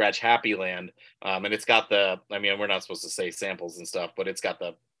called Scratch Happy Land. And it's got we're not supposed to say samples and stuff, but it's got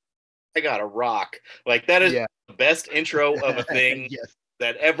I Gotta Rock. Like that is the best intro of a thing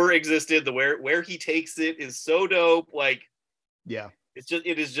that ever existed. Where he takes it is so dope. Like,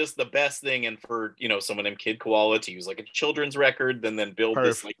 it is just the best thing. And for, someone named Kid Koala to use like a children's record, then build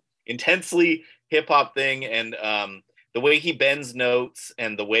this like intensely hip hop thing. And the way he bends notes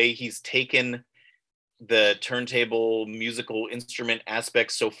and the way he's taken the turntable musical instrument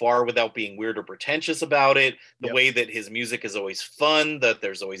aspects so far without being weird or pretentious about it, the way that his music is always fun, that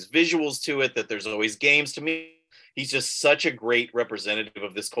there's always visuals to it, that there's always games. To me, he's just such a great representative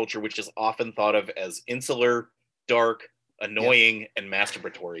of this culture, which is often thought of as insular, dark, annoying, and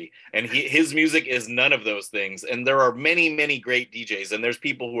masturbatory. And his music is none of those things. And there are many, many great DJs, and there's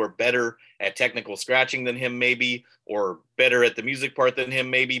people who are better at technical scratching than him, maybe, or better at the music part than him,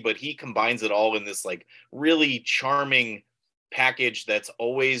 maybe, but he combines it all in this like really charming package that's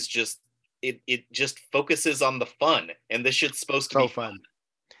always just, it just focuses on the fun. And this shit's supposed to be fun.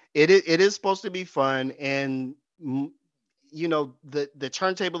 It is supposed to be fun. And you know, the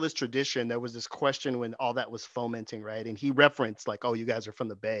turntablist tradition, there was this question when all that was fomenting, right? And he referenced like, oh, you guys are from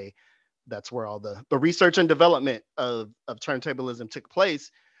the Bay. That's where all the research and development of turntablism took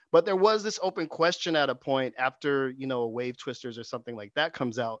place. But there was this open question at a point after, you know, a Wave Twisters or something like that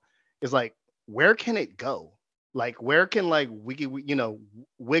comes out, is like, where can it go? Like, where can like, you know,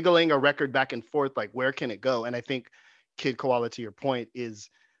 wiggling a record back and forth, like, where can it go? And I think Kid Koala, to your point, is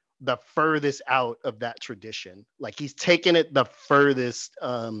the furthest out of that tradition. Like, he's taken it the furthest.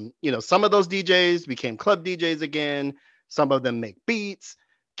 You know, some of those DJs became club DJs again. Some of them make beats.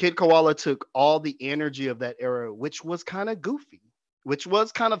 Kid Koala took all the energy of that era, which was kind of goofy, which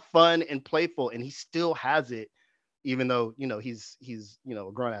was kind of fun and playful, and he still has it, even though, you know, he's you know,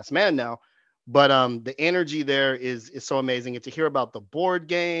 a grown-ass man now. But the energy there is so amazing. And to hear about the board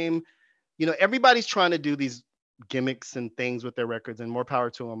game, you know, everybody's trying to do these gimmicks and things with their records, and more power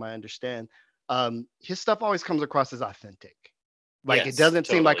to him, I understand. His stuff always comes across as authentic. Like, yes, it doesn't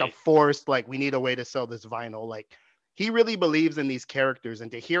seem like a forced, like, we need a way to sell this vinyl. Like, he really believes in these characters,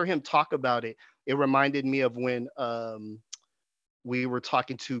 and to hear him talk about it, it reminded me of when we were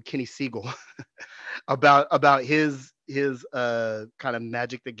talking to Kenny Siegel about his kind of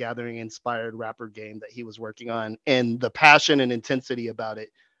Magic the Gathering inspired rapper game that he was working on, and the passion and intensity about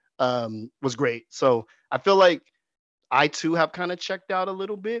it was great. So I feel like I too have kind of checked out a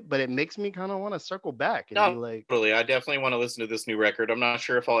little bit, but it makes me kind of want to circle back and be like, totally. I definitely want to listen to this new record. I'm not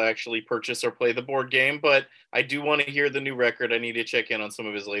sure if I'll actually purchase or play the board game, but I do want to hear the new record. I need to check in on some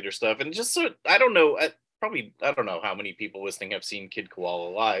of his later stuff. And just so, I don't know, I don't know how many people listening have seen Kid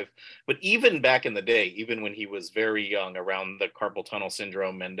Koala live, but even back in the day, even when he was very young, around the carpal tunnel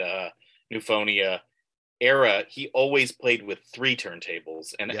syndrome and Newphonia era, he always played with 3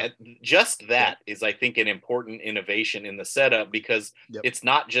 turntables. And just that is, I think, an important innovation in the setup, because it's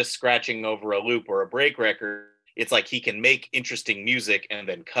not just scratching over a loop or a break record. It's like he can make interesting music and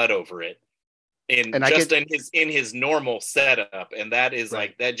then cut over it in his normal setup. And that is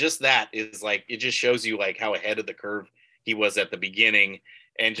like that. Just that is like, it just shows you like how ahead of the curve he was at the beginning.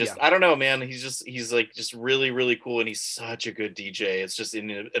 And just, I don't know, man, he's like just really, really cool. And he's such a good DJ. It's just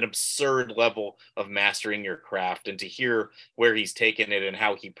an absurd level of mastering your craft, and to hear where he's taken it and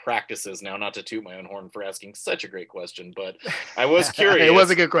how he practices now, not to toot my own horn for asking such a great question, but I was curious. It was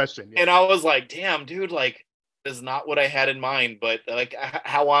a good question. And I was like, damn, dude, like, is not what I had in mind, but like,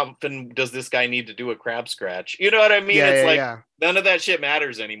 how often does this guy need to do a crab scratch? You know what I mean? None of that shit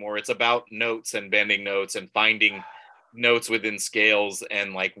matters anymore. It's about notes and bending notes and finding notes within scales,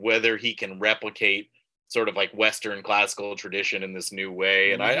 and like whether he can replicate sort of like Western classical tradition in this new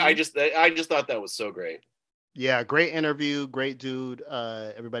way. And I just thought that was so great. Yeah, great interview, great dude.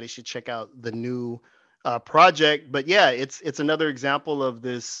 Everybody should check out the new project. But yeah, it's another example of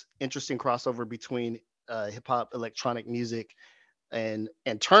this interesting crossover between hip hop, electronic music, and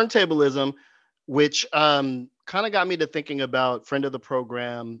turntablism, which kind of got me to thinking about friend of the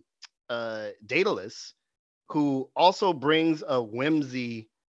program, Daedalus, who also brings a whimsy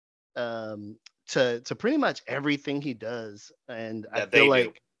to pretty much everything he does. And I feel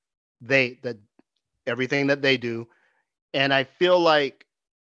like everything that they do. And I feel like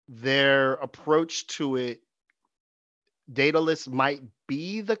their approach to it, Daedalus might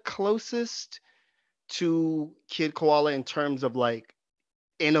be the closest to Kid Koala in terms of like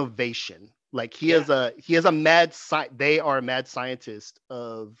innovation. Like he is a mad they are a mad scientist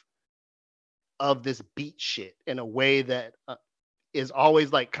of this beat shit in a way that is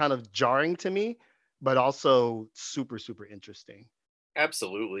always like kind of jarring to me, but also super, super interesting.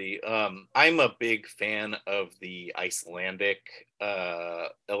 Absolutely. I'm a big fan of the Icelandic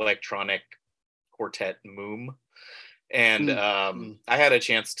electronic quartet Moom. And I had a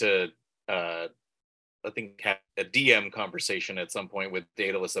chance to, I think, have a DM conversation at some point with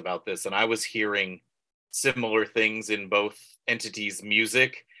Daedalus about this. And I was hearing similar things in both entities'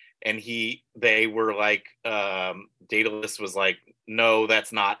 music. And they were like, Daedalus was like, no,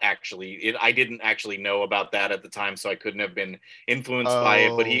 that's not actually it. I didn't actually know about that at the time, so I couldn't have been influenced by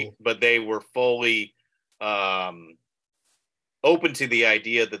it. But they were fully open to the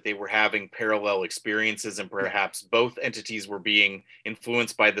idea that they were having parallel experiences, and perhaps both entities were being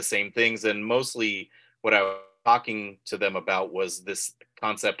influenced by the same things. And mostly what I talking to them about was this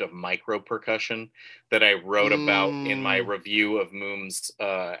concept of micro percussion that I wrote about in my review of Moom's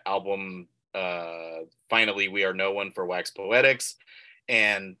album, Finally We Are No One for Wax Poetics.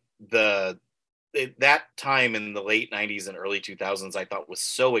 And that time in the late 90s and early 2000s, I thought was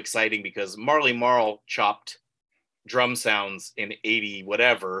so exciting because Marley Marl chopped drum sounds in 80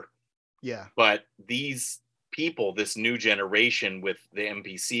 whatever. Yeah. But these people, this new generation with the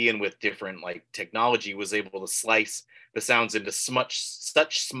MPC and with different like technology, was able to slice the sounds into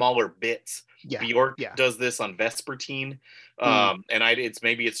such smaller bits. Yeah. Bjork Yeah. does this on Vespertine. And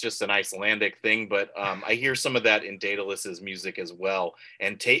it's just an Icelandic thing, but I hear some of that in Daedalus's music as well.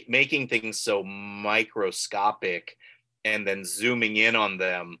 And making things so microscopic and then zooming in on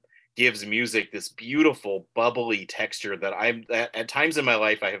them gives music this beautiful bubbly texture that at times in my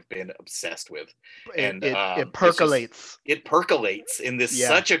life I have been obsessed with. And it percolates. It percolates in this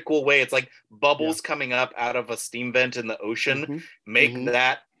such a cool way. It's like bubbles coming up out of a steam vent in the ocean. Make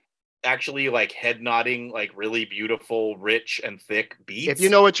that actually like head nodding, like really beautiful, rich and thick beats. If you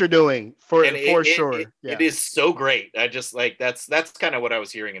know what you're doing, for sure. It is so great. I just like that's kind of what I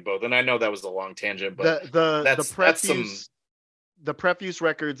was hearing in both. And I know that was a long tangent, but the Prefuse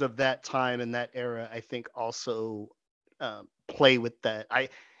records of that time and that era, I think, also play with that.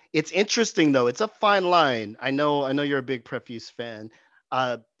 It's interesting though. It's a fine line. I know you're a big Prefuse fan.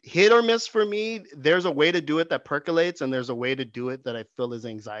 Hit or miss for me. There's a way to do it that percolates, and there's a way to do it that I feel is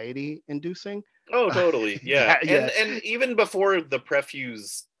anxiety inducing. Oh, totally. Yeah. And even before the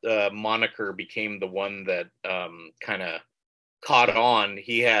Prefuse moniker became the one that kind of caught on,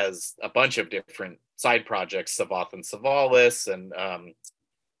 he has a bunch of different side projects, Savath and Savalis, and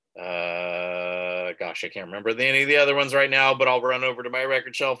gosh, I can't remember any of the other ones right now, but I'll run over to my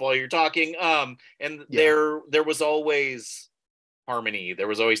record shelf while you're talking. There was always harmony, there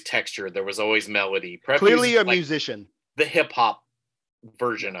was always texture, there was always melody. Prefuse, clearly a musician. The hip hop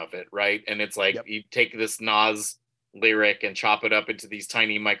version of it, right? And it's like you take this Nas lyric and chop it up into these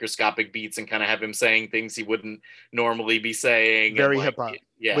tiny microscopic beats and kind of have him saying things he wouldn't normally be saying. Very hip hop.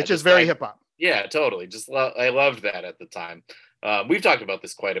 Yeah, which is very hip hop. Yeah, totally. I loved that at the time. We've talked about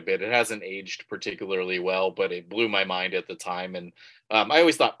this quite a bit. It hasn't aged particularly well, but it blew my mind at the time. And I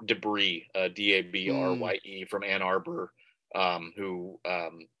always thought Debris, Dabrye from Ann Arbor, who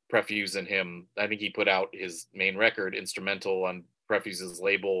Prefuse and him, I think he put out his main record instrumental on Prefuse's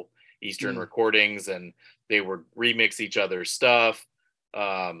label, Eastern Recordings, and they would remix each other's stuff.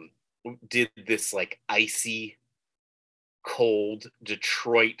 Did this like icy, cold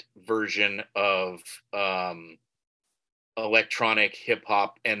Detroit version of electronic hip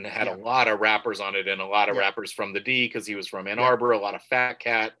hop, and had a lot of rappers on it, and a lot of rappers from the D, because he was from Ann Arbor, a lot of Fat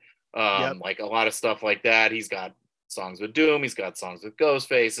Cat, like a lot of stuff like that. He's got songs with Doom, he's got songs with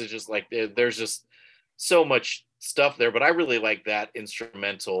Ghostface. It's just like there's just so much stuff there, but I really like that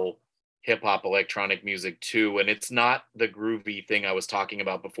instrumental hip hop electronic music too. And it's not the groovy thing I was talking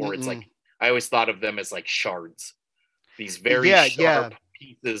about before. It's like I always thought of them as like shards, these very sharp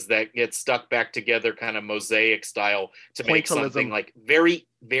pieces that get stuck back together, kind of mosaic style, to make something like very,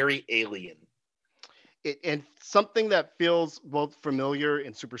 very alien. And something that feels both familiar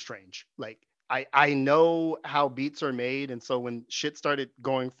and super strange. Like I know how beats are made, and so when shit started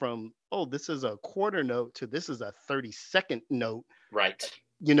going from, oh, this is a quarter note to this is a 30-second note, right?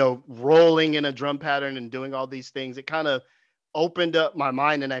 You know, rolling in a drum pattern and doing all these things, it kind of opened up my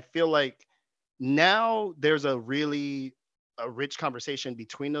mind. And I feel like now there's a rich conversation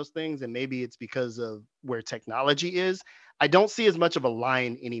between those things, and maybe it's because of where technology is. I don't see as much of a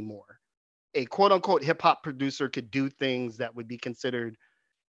line anymore. A quote unquote hip hop producer could do things that would be considered,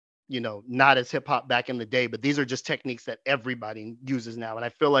 you know, not as hip hop back in the day, but these are just techniques that everybody uses now. And I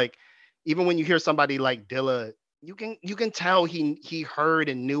feel like even when you hear somebody like Dilla, you can tell he heard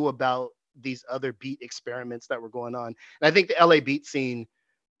and knew about these other beat experiments that were going on. And I think the LA beat scene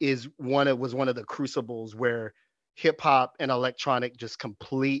was one of the crucibles where hip hop and electronic just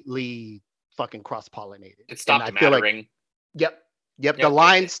completely fucking cross-pollinated. It stopped mattering. Yep. The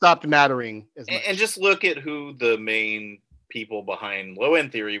line stopped mattering as much. And just look at who the main people behind Low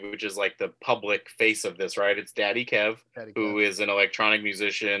End Theory, which is like the public face of this, right? It's Daddy Kev, who is an electronic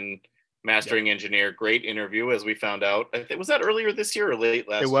musician, mastering engineer. Great interview, as we found out. Was that earlier this year or late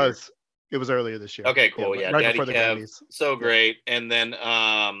last year? It was earlier this year. Okay, cool. Yeah, right Daddy before the Kev, Grammys. so great. And then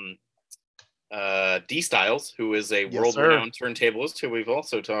D Styles, who is a world-renowned turntablist who we've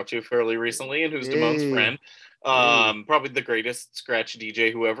also talked to fairly recently, and who's Damone's friend. Probably the greatest scratch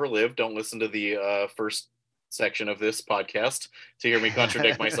DJ who ever lived. Don't listen to the first section of this podcast to hear me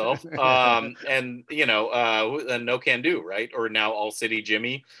contradict myself. And you know, No Can Do, right? Or now All City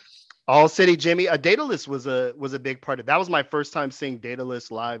Jimmy. All City Jimmy. Daedalus was a big part of that. Was my first time seeing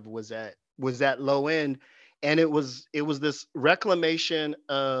Daedalus live. Was at Low End, and it was this reclamation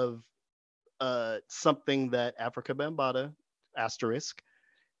of something that Africa Bambaataa asterisk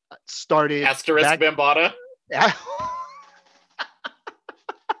started Asterisk back. Bambaataa.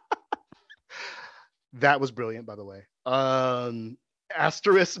 That was brilliant, by the way.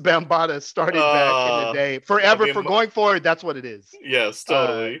 Asterisk Bambaataa started back in the day. Forever, for going forward, that's what it is. Yes,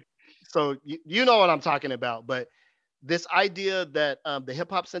 totally. So you know what I'm talking about. But this idea that the hip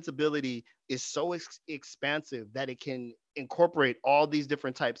hop sensibility is so expansive that it can incorporate all these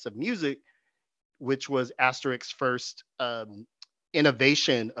different types of music, which was Asterisk's first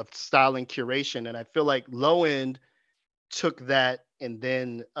innovation of style and curation. And I feel like Low End took that and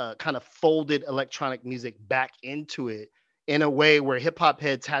then kind of folded electronic music back into it in a way where hip hop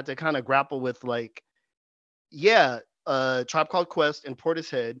heads had to kind of grapple with, like, Tribe Called Quest and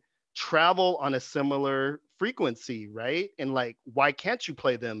Portishead travel on a similar frequency, right? And like, why can't you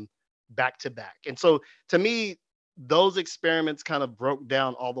play them back to back? And so to me, those experiments kind of broke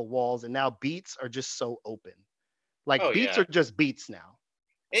down all the walls, and now beats are just so open. Like, beats are just beats now.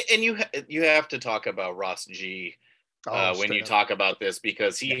 And you have to talk about Ross G when you talk about this,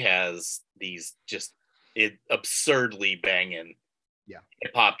 because he has these just absurdly banging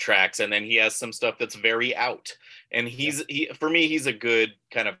hip hop tracks, and then he has some stuff that's very out. And for me, he's a good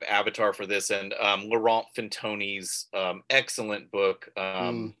kind of avatar for this. And Laurent Fintoni's excellent book,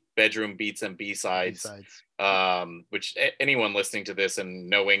 Bedroom Beats and B-Sides, which anyone listening to this and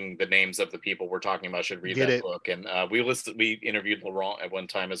knowing the names of the people we're talking about should read that book. And we interviewed Laurent at one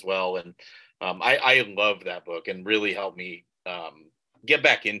time as well, and I love that book, and really helped me get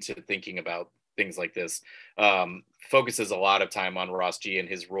back into thinking about things like this. Focuses a lot of time on Ross G and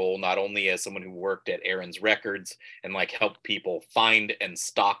his role, not only as someone who worked at Aaron's Records and like helped people find and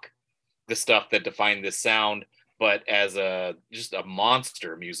stock the stuff that defined this sound, but as just a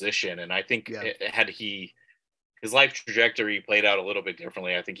monster musician. And I think had his life trajectory played out a little bit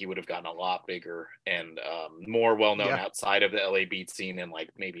differently, I think he would have gotten a lot bigger and more well-known outside of the LA beat scene, and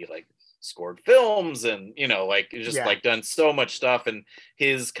like maybe like scored films and, like just like done so much stuff. And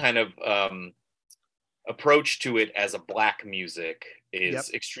his kind of approach to it as a black music is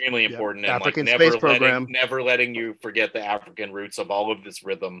extremely important. And African like Space Program. never letting you forget the African roots of all of this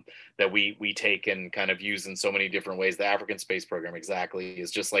rhythm that we take and kind of use in so many different ways. The African Space Program exactly is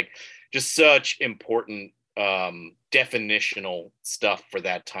just such important definitional stuff for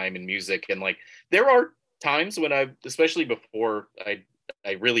that time in music. And like, there are times when especially before I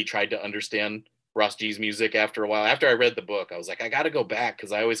really tried to understand Ross G's music after a while. After I read the book, I was like, I got to go back,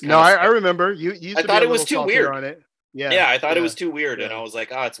 because I always I remember you used I to thought be it was too weird on it. I thought it was too weird, and I was like,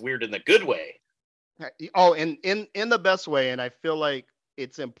 it's weird in the good way. Oh, and in the best way. And I feel like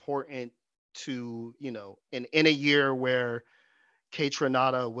it's important to, in a year where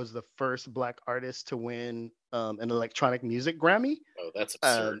Kaytranada was the first Black artist to win an electronic music Grammy. Oh, that's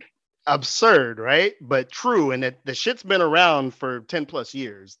absurd. Absurd, right? But true. And the shit's been around for 10 plus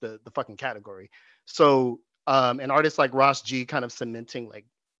years, the fucking category. So an artist like Ross G kind of cementing, like,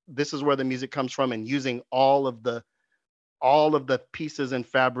 this is where the music comes from, and using all of the pieces and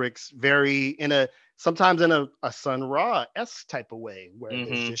fabrics sometimes in a Sun Ra-esque type of way, where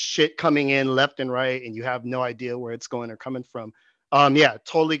there's just shit coming in left and right, and you have no idea where it's going or coming from.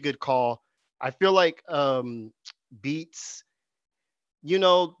 Totally good call. I feel like beats,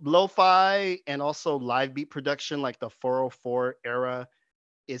 lo-fi and also live beat production, like the 404 era,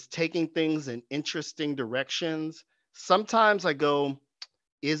 is taking things in interesting directions. Sometimes I go,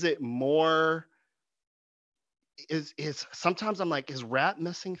 is it more? Sometimes I'm like, is rap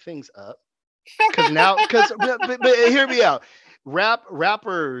messing things up? But hear me out.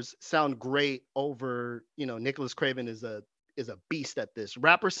 Rappers sound great over, Nicholas Craven is a beast at this.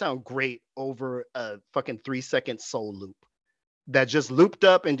 Rappers sound great over a fucking 3-second soul loop that just looped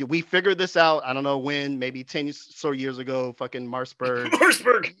up, and we figured this out, I don't know when, maybe 10 so years ago, fucking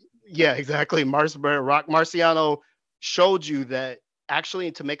Marsberg. Yeah, exactly. Marsberg, Rock Marciano showed you that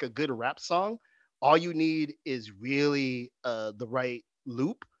actually, to make a good rap song, all you need is really the right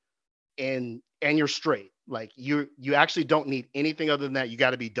loop, and you're straight. Like, you actually don't need anything other than that. You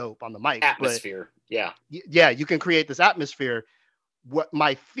got to be dope on the mic. Atmosphere. You can create this atmosphere. What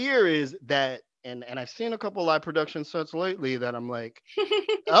my fear is that, and I've seen a couple live production sets lately that I'm like,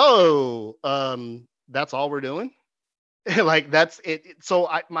 that's all we're doing. Like, that's it. So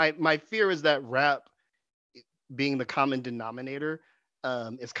my fear is that rap, being the common denominator,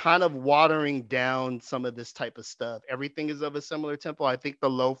 is kind of watering down some of this type of stuff. Everything is of a similar tempo. I think the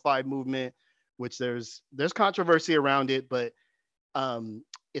lo-fi movement, which there's controversy around it, but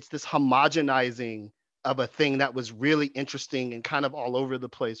it's this homogenizing of a thing that was really interesting and kind of all over the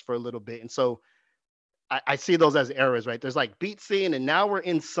place for a little bit. And so I see those as eras, right? There's like beat scene, and now we're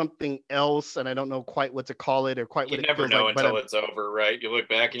in something else, and I don't know quite what to call it or quite You what it never feels know like. until it's over, right? You look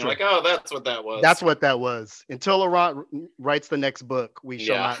back and you're True. like, oh, that's what that was. That's what that was. Until Laurent writes the next book, we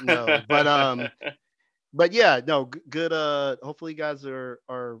shall not know. But yeah, no, good. Hopefully you guys are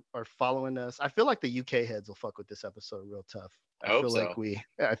following us. I feel like the UK heads will fuck with this episode real tough. I hope so.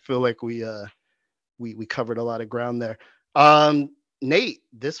 I feel like we covered a lot of ground there. Nate,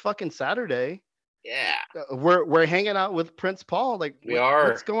 this fucking Saturday, Yeah. we're hanging out with Prince Paul. Like, We are.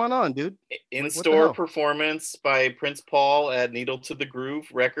 What's going on, dude? In-store performance by Prince Paul at Needle to the Groove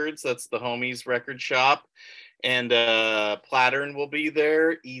Records. That's the homies record shop. And Plattern will be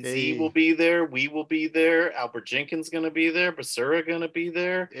there. EZ will be there. We will be there. Albert Jenkins going to be there. Basura going to be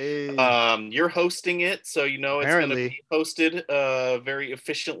there. You're hosting it, so you know it's going to be hosted very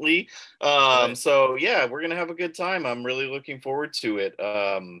efficiently. So yeah, we're going to have a good time. I'm really looking forward to it.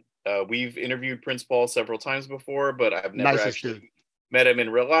 We've interviewed Prince Paul several times before, but I've never actually met him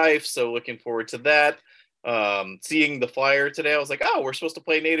in real life. So looking forward to that. Seeing the flyer today, I was like, oh, we're supposed to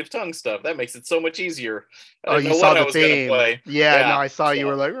play native tongue stuff. That makes it so much easier. I didn't know saw what the I was gonna play. Yeah, no, I saw you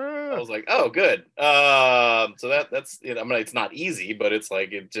were like, I was like, oh, good. So that's, you know, I mean, it's not easy, but it's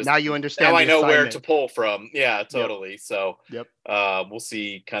like, it just, now you understand. Now I know where to pull from. Yeah, totally. Yep. So we'll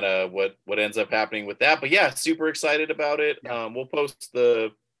see kind of what ends up happening with that. But yeah, super excited about it. We'll post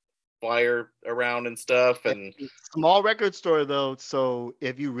the flyer around and stuff. And small record store though, so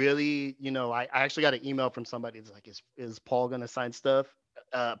if you really, you know, I actually got an email from somebody that's like, is Paul gonna sign stuff?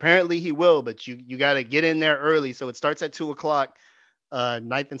 Apparently he will, but you got to get in there early. So it starts at 2:00,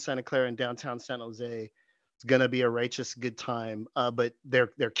 9th and Santa Clara in downtown San Jose. It's gonna be a righteous good time, but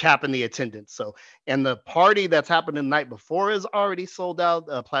they're capping the attendance. So, and the party that's happened the night before is already sold out.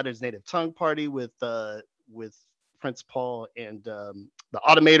 Plattern's Native Tongue Party with Prince Paul and the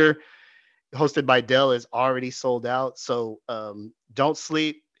Automator, hosted by Dell, is already sold out. So don't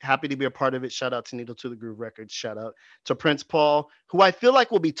sleep. Happy to be a part of it. Shout out to Needle to the Groove Records. Shout out to Prince Paul, who I feel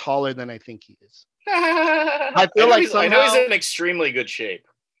like will be taller than I think he is. I know he's in extremely good shape.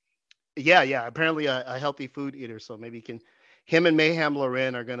 Yeah. Apparently a healthy food eater. So maybe him and Mayhem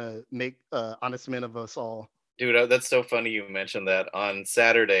Loren are gonna make honest men of us all. Dude, that's so funny you mentioned that. On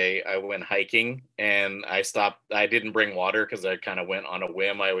Saturday, I went hiking and I stopped. I didn't bring water because I kind of went on a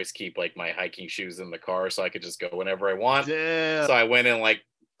whim. I always keep like my hiking shoes in the car so I could just go whenever I want. Yeah. So I went and like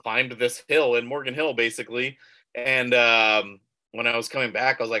climbed this hill in Morgan Hill, basically. And when I was coming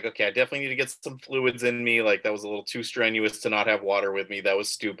back, I was like, okay, I definitely need to get some fluids in me. Like that was a little too strenuous to not have water with me. That was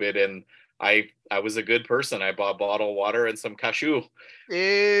stupid. And I was a good person. I bought bottled water and some cashew.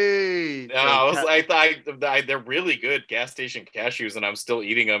 Hey, they're really good gas station cashews, and I'm still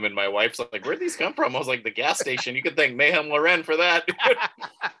eating them. And my wife's like, "Where'd these come from?" I was like, "The gas station." You could thank Mayhem Loren for that.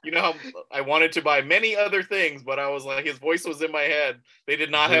 You know, I wanted to buy many other things, but I was like, his voice was in my head. They did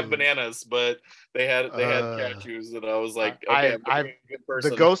not have bananas, but they had cashews, and I was like, okay, I'm a good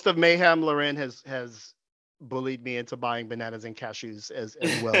person. The ghost of Mayhem Loren has bullied me into buying bananas and cashews as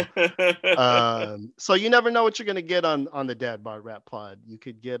well. So you never know what you're gonna get on the Dad Bod Rap Pod. You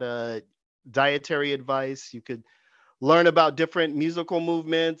could get dietary advice. You could learn about different musical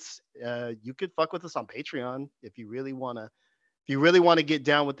movements. You could fuck with us on Patreon if you really wanna get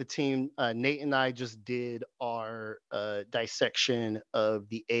down with the team. Nate and I just did our dissection of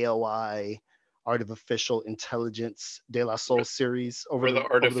the AOI Art of Official Intelligence De La Soul series over the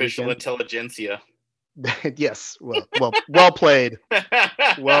artificial intelligentsia. Yes, well played.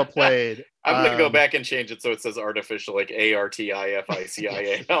 Well played. I'm gonna go back and change it so it says artificial, like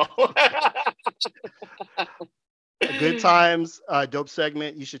ARTIFICIAL. Good times, dope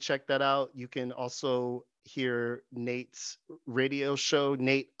segment. You should check that out. You can also hear Nate's radio show,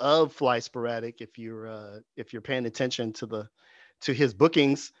 Nate of Fly Sporadic, if you're paying attention to his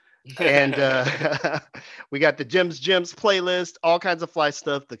bookings. And we got the Gems playlist, all kinds of fly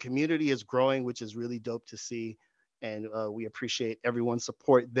stuff. The community is growing, which is really dope to see, and we appreciate everyone's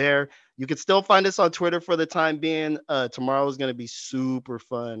support there. You can still find us on Twitter for the time being. Tomorrow is going to be super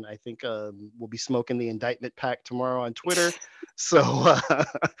fun. I think we'll be smoking the indictment pack tomorrow on Twitter. So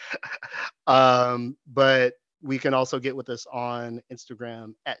but we can also get with us on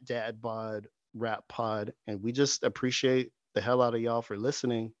Instagram at DadBod Rap Pod, and we just appreciate the hell out of y'all for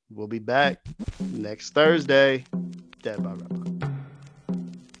listening. We'll be back next Thursday. Dad Bod Rap Pod.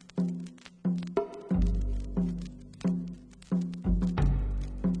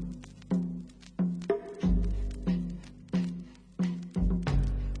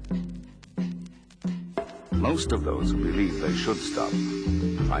 Most of those who believe they should stop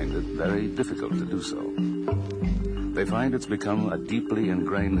find it very difficult to do so. They find it's become a deeply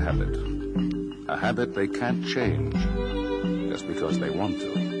ingrained habit, a habit they can't change just because they want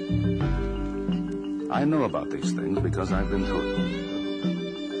to. I know about these things because I've been through it.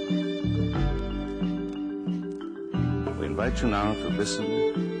 We invite you now to listen,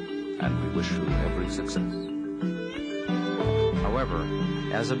 and we wish you every success. However,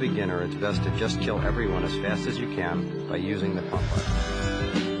 as a beginner, it's best to just kill everyone as fast as you can by using the pump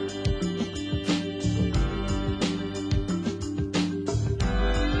button.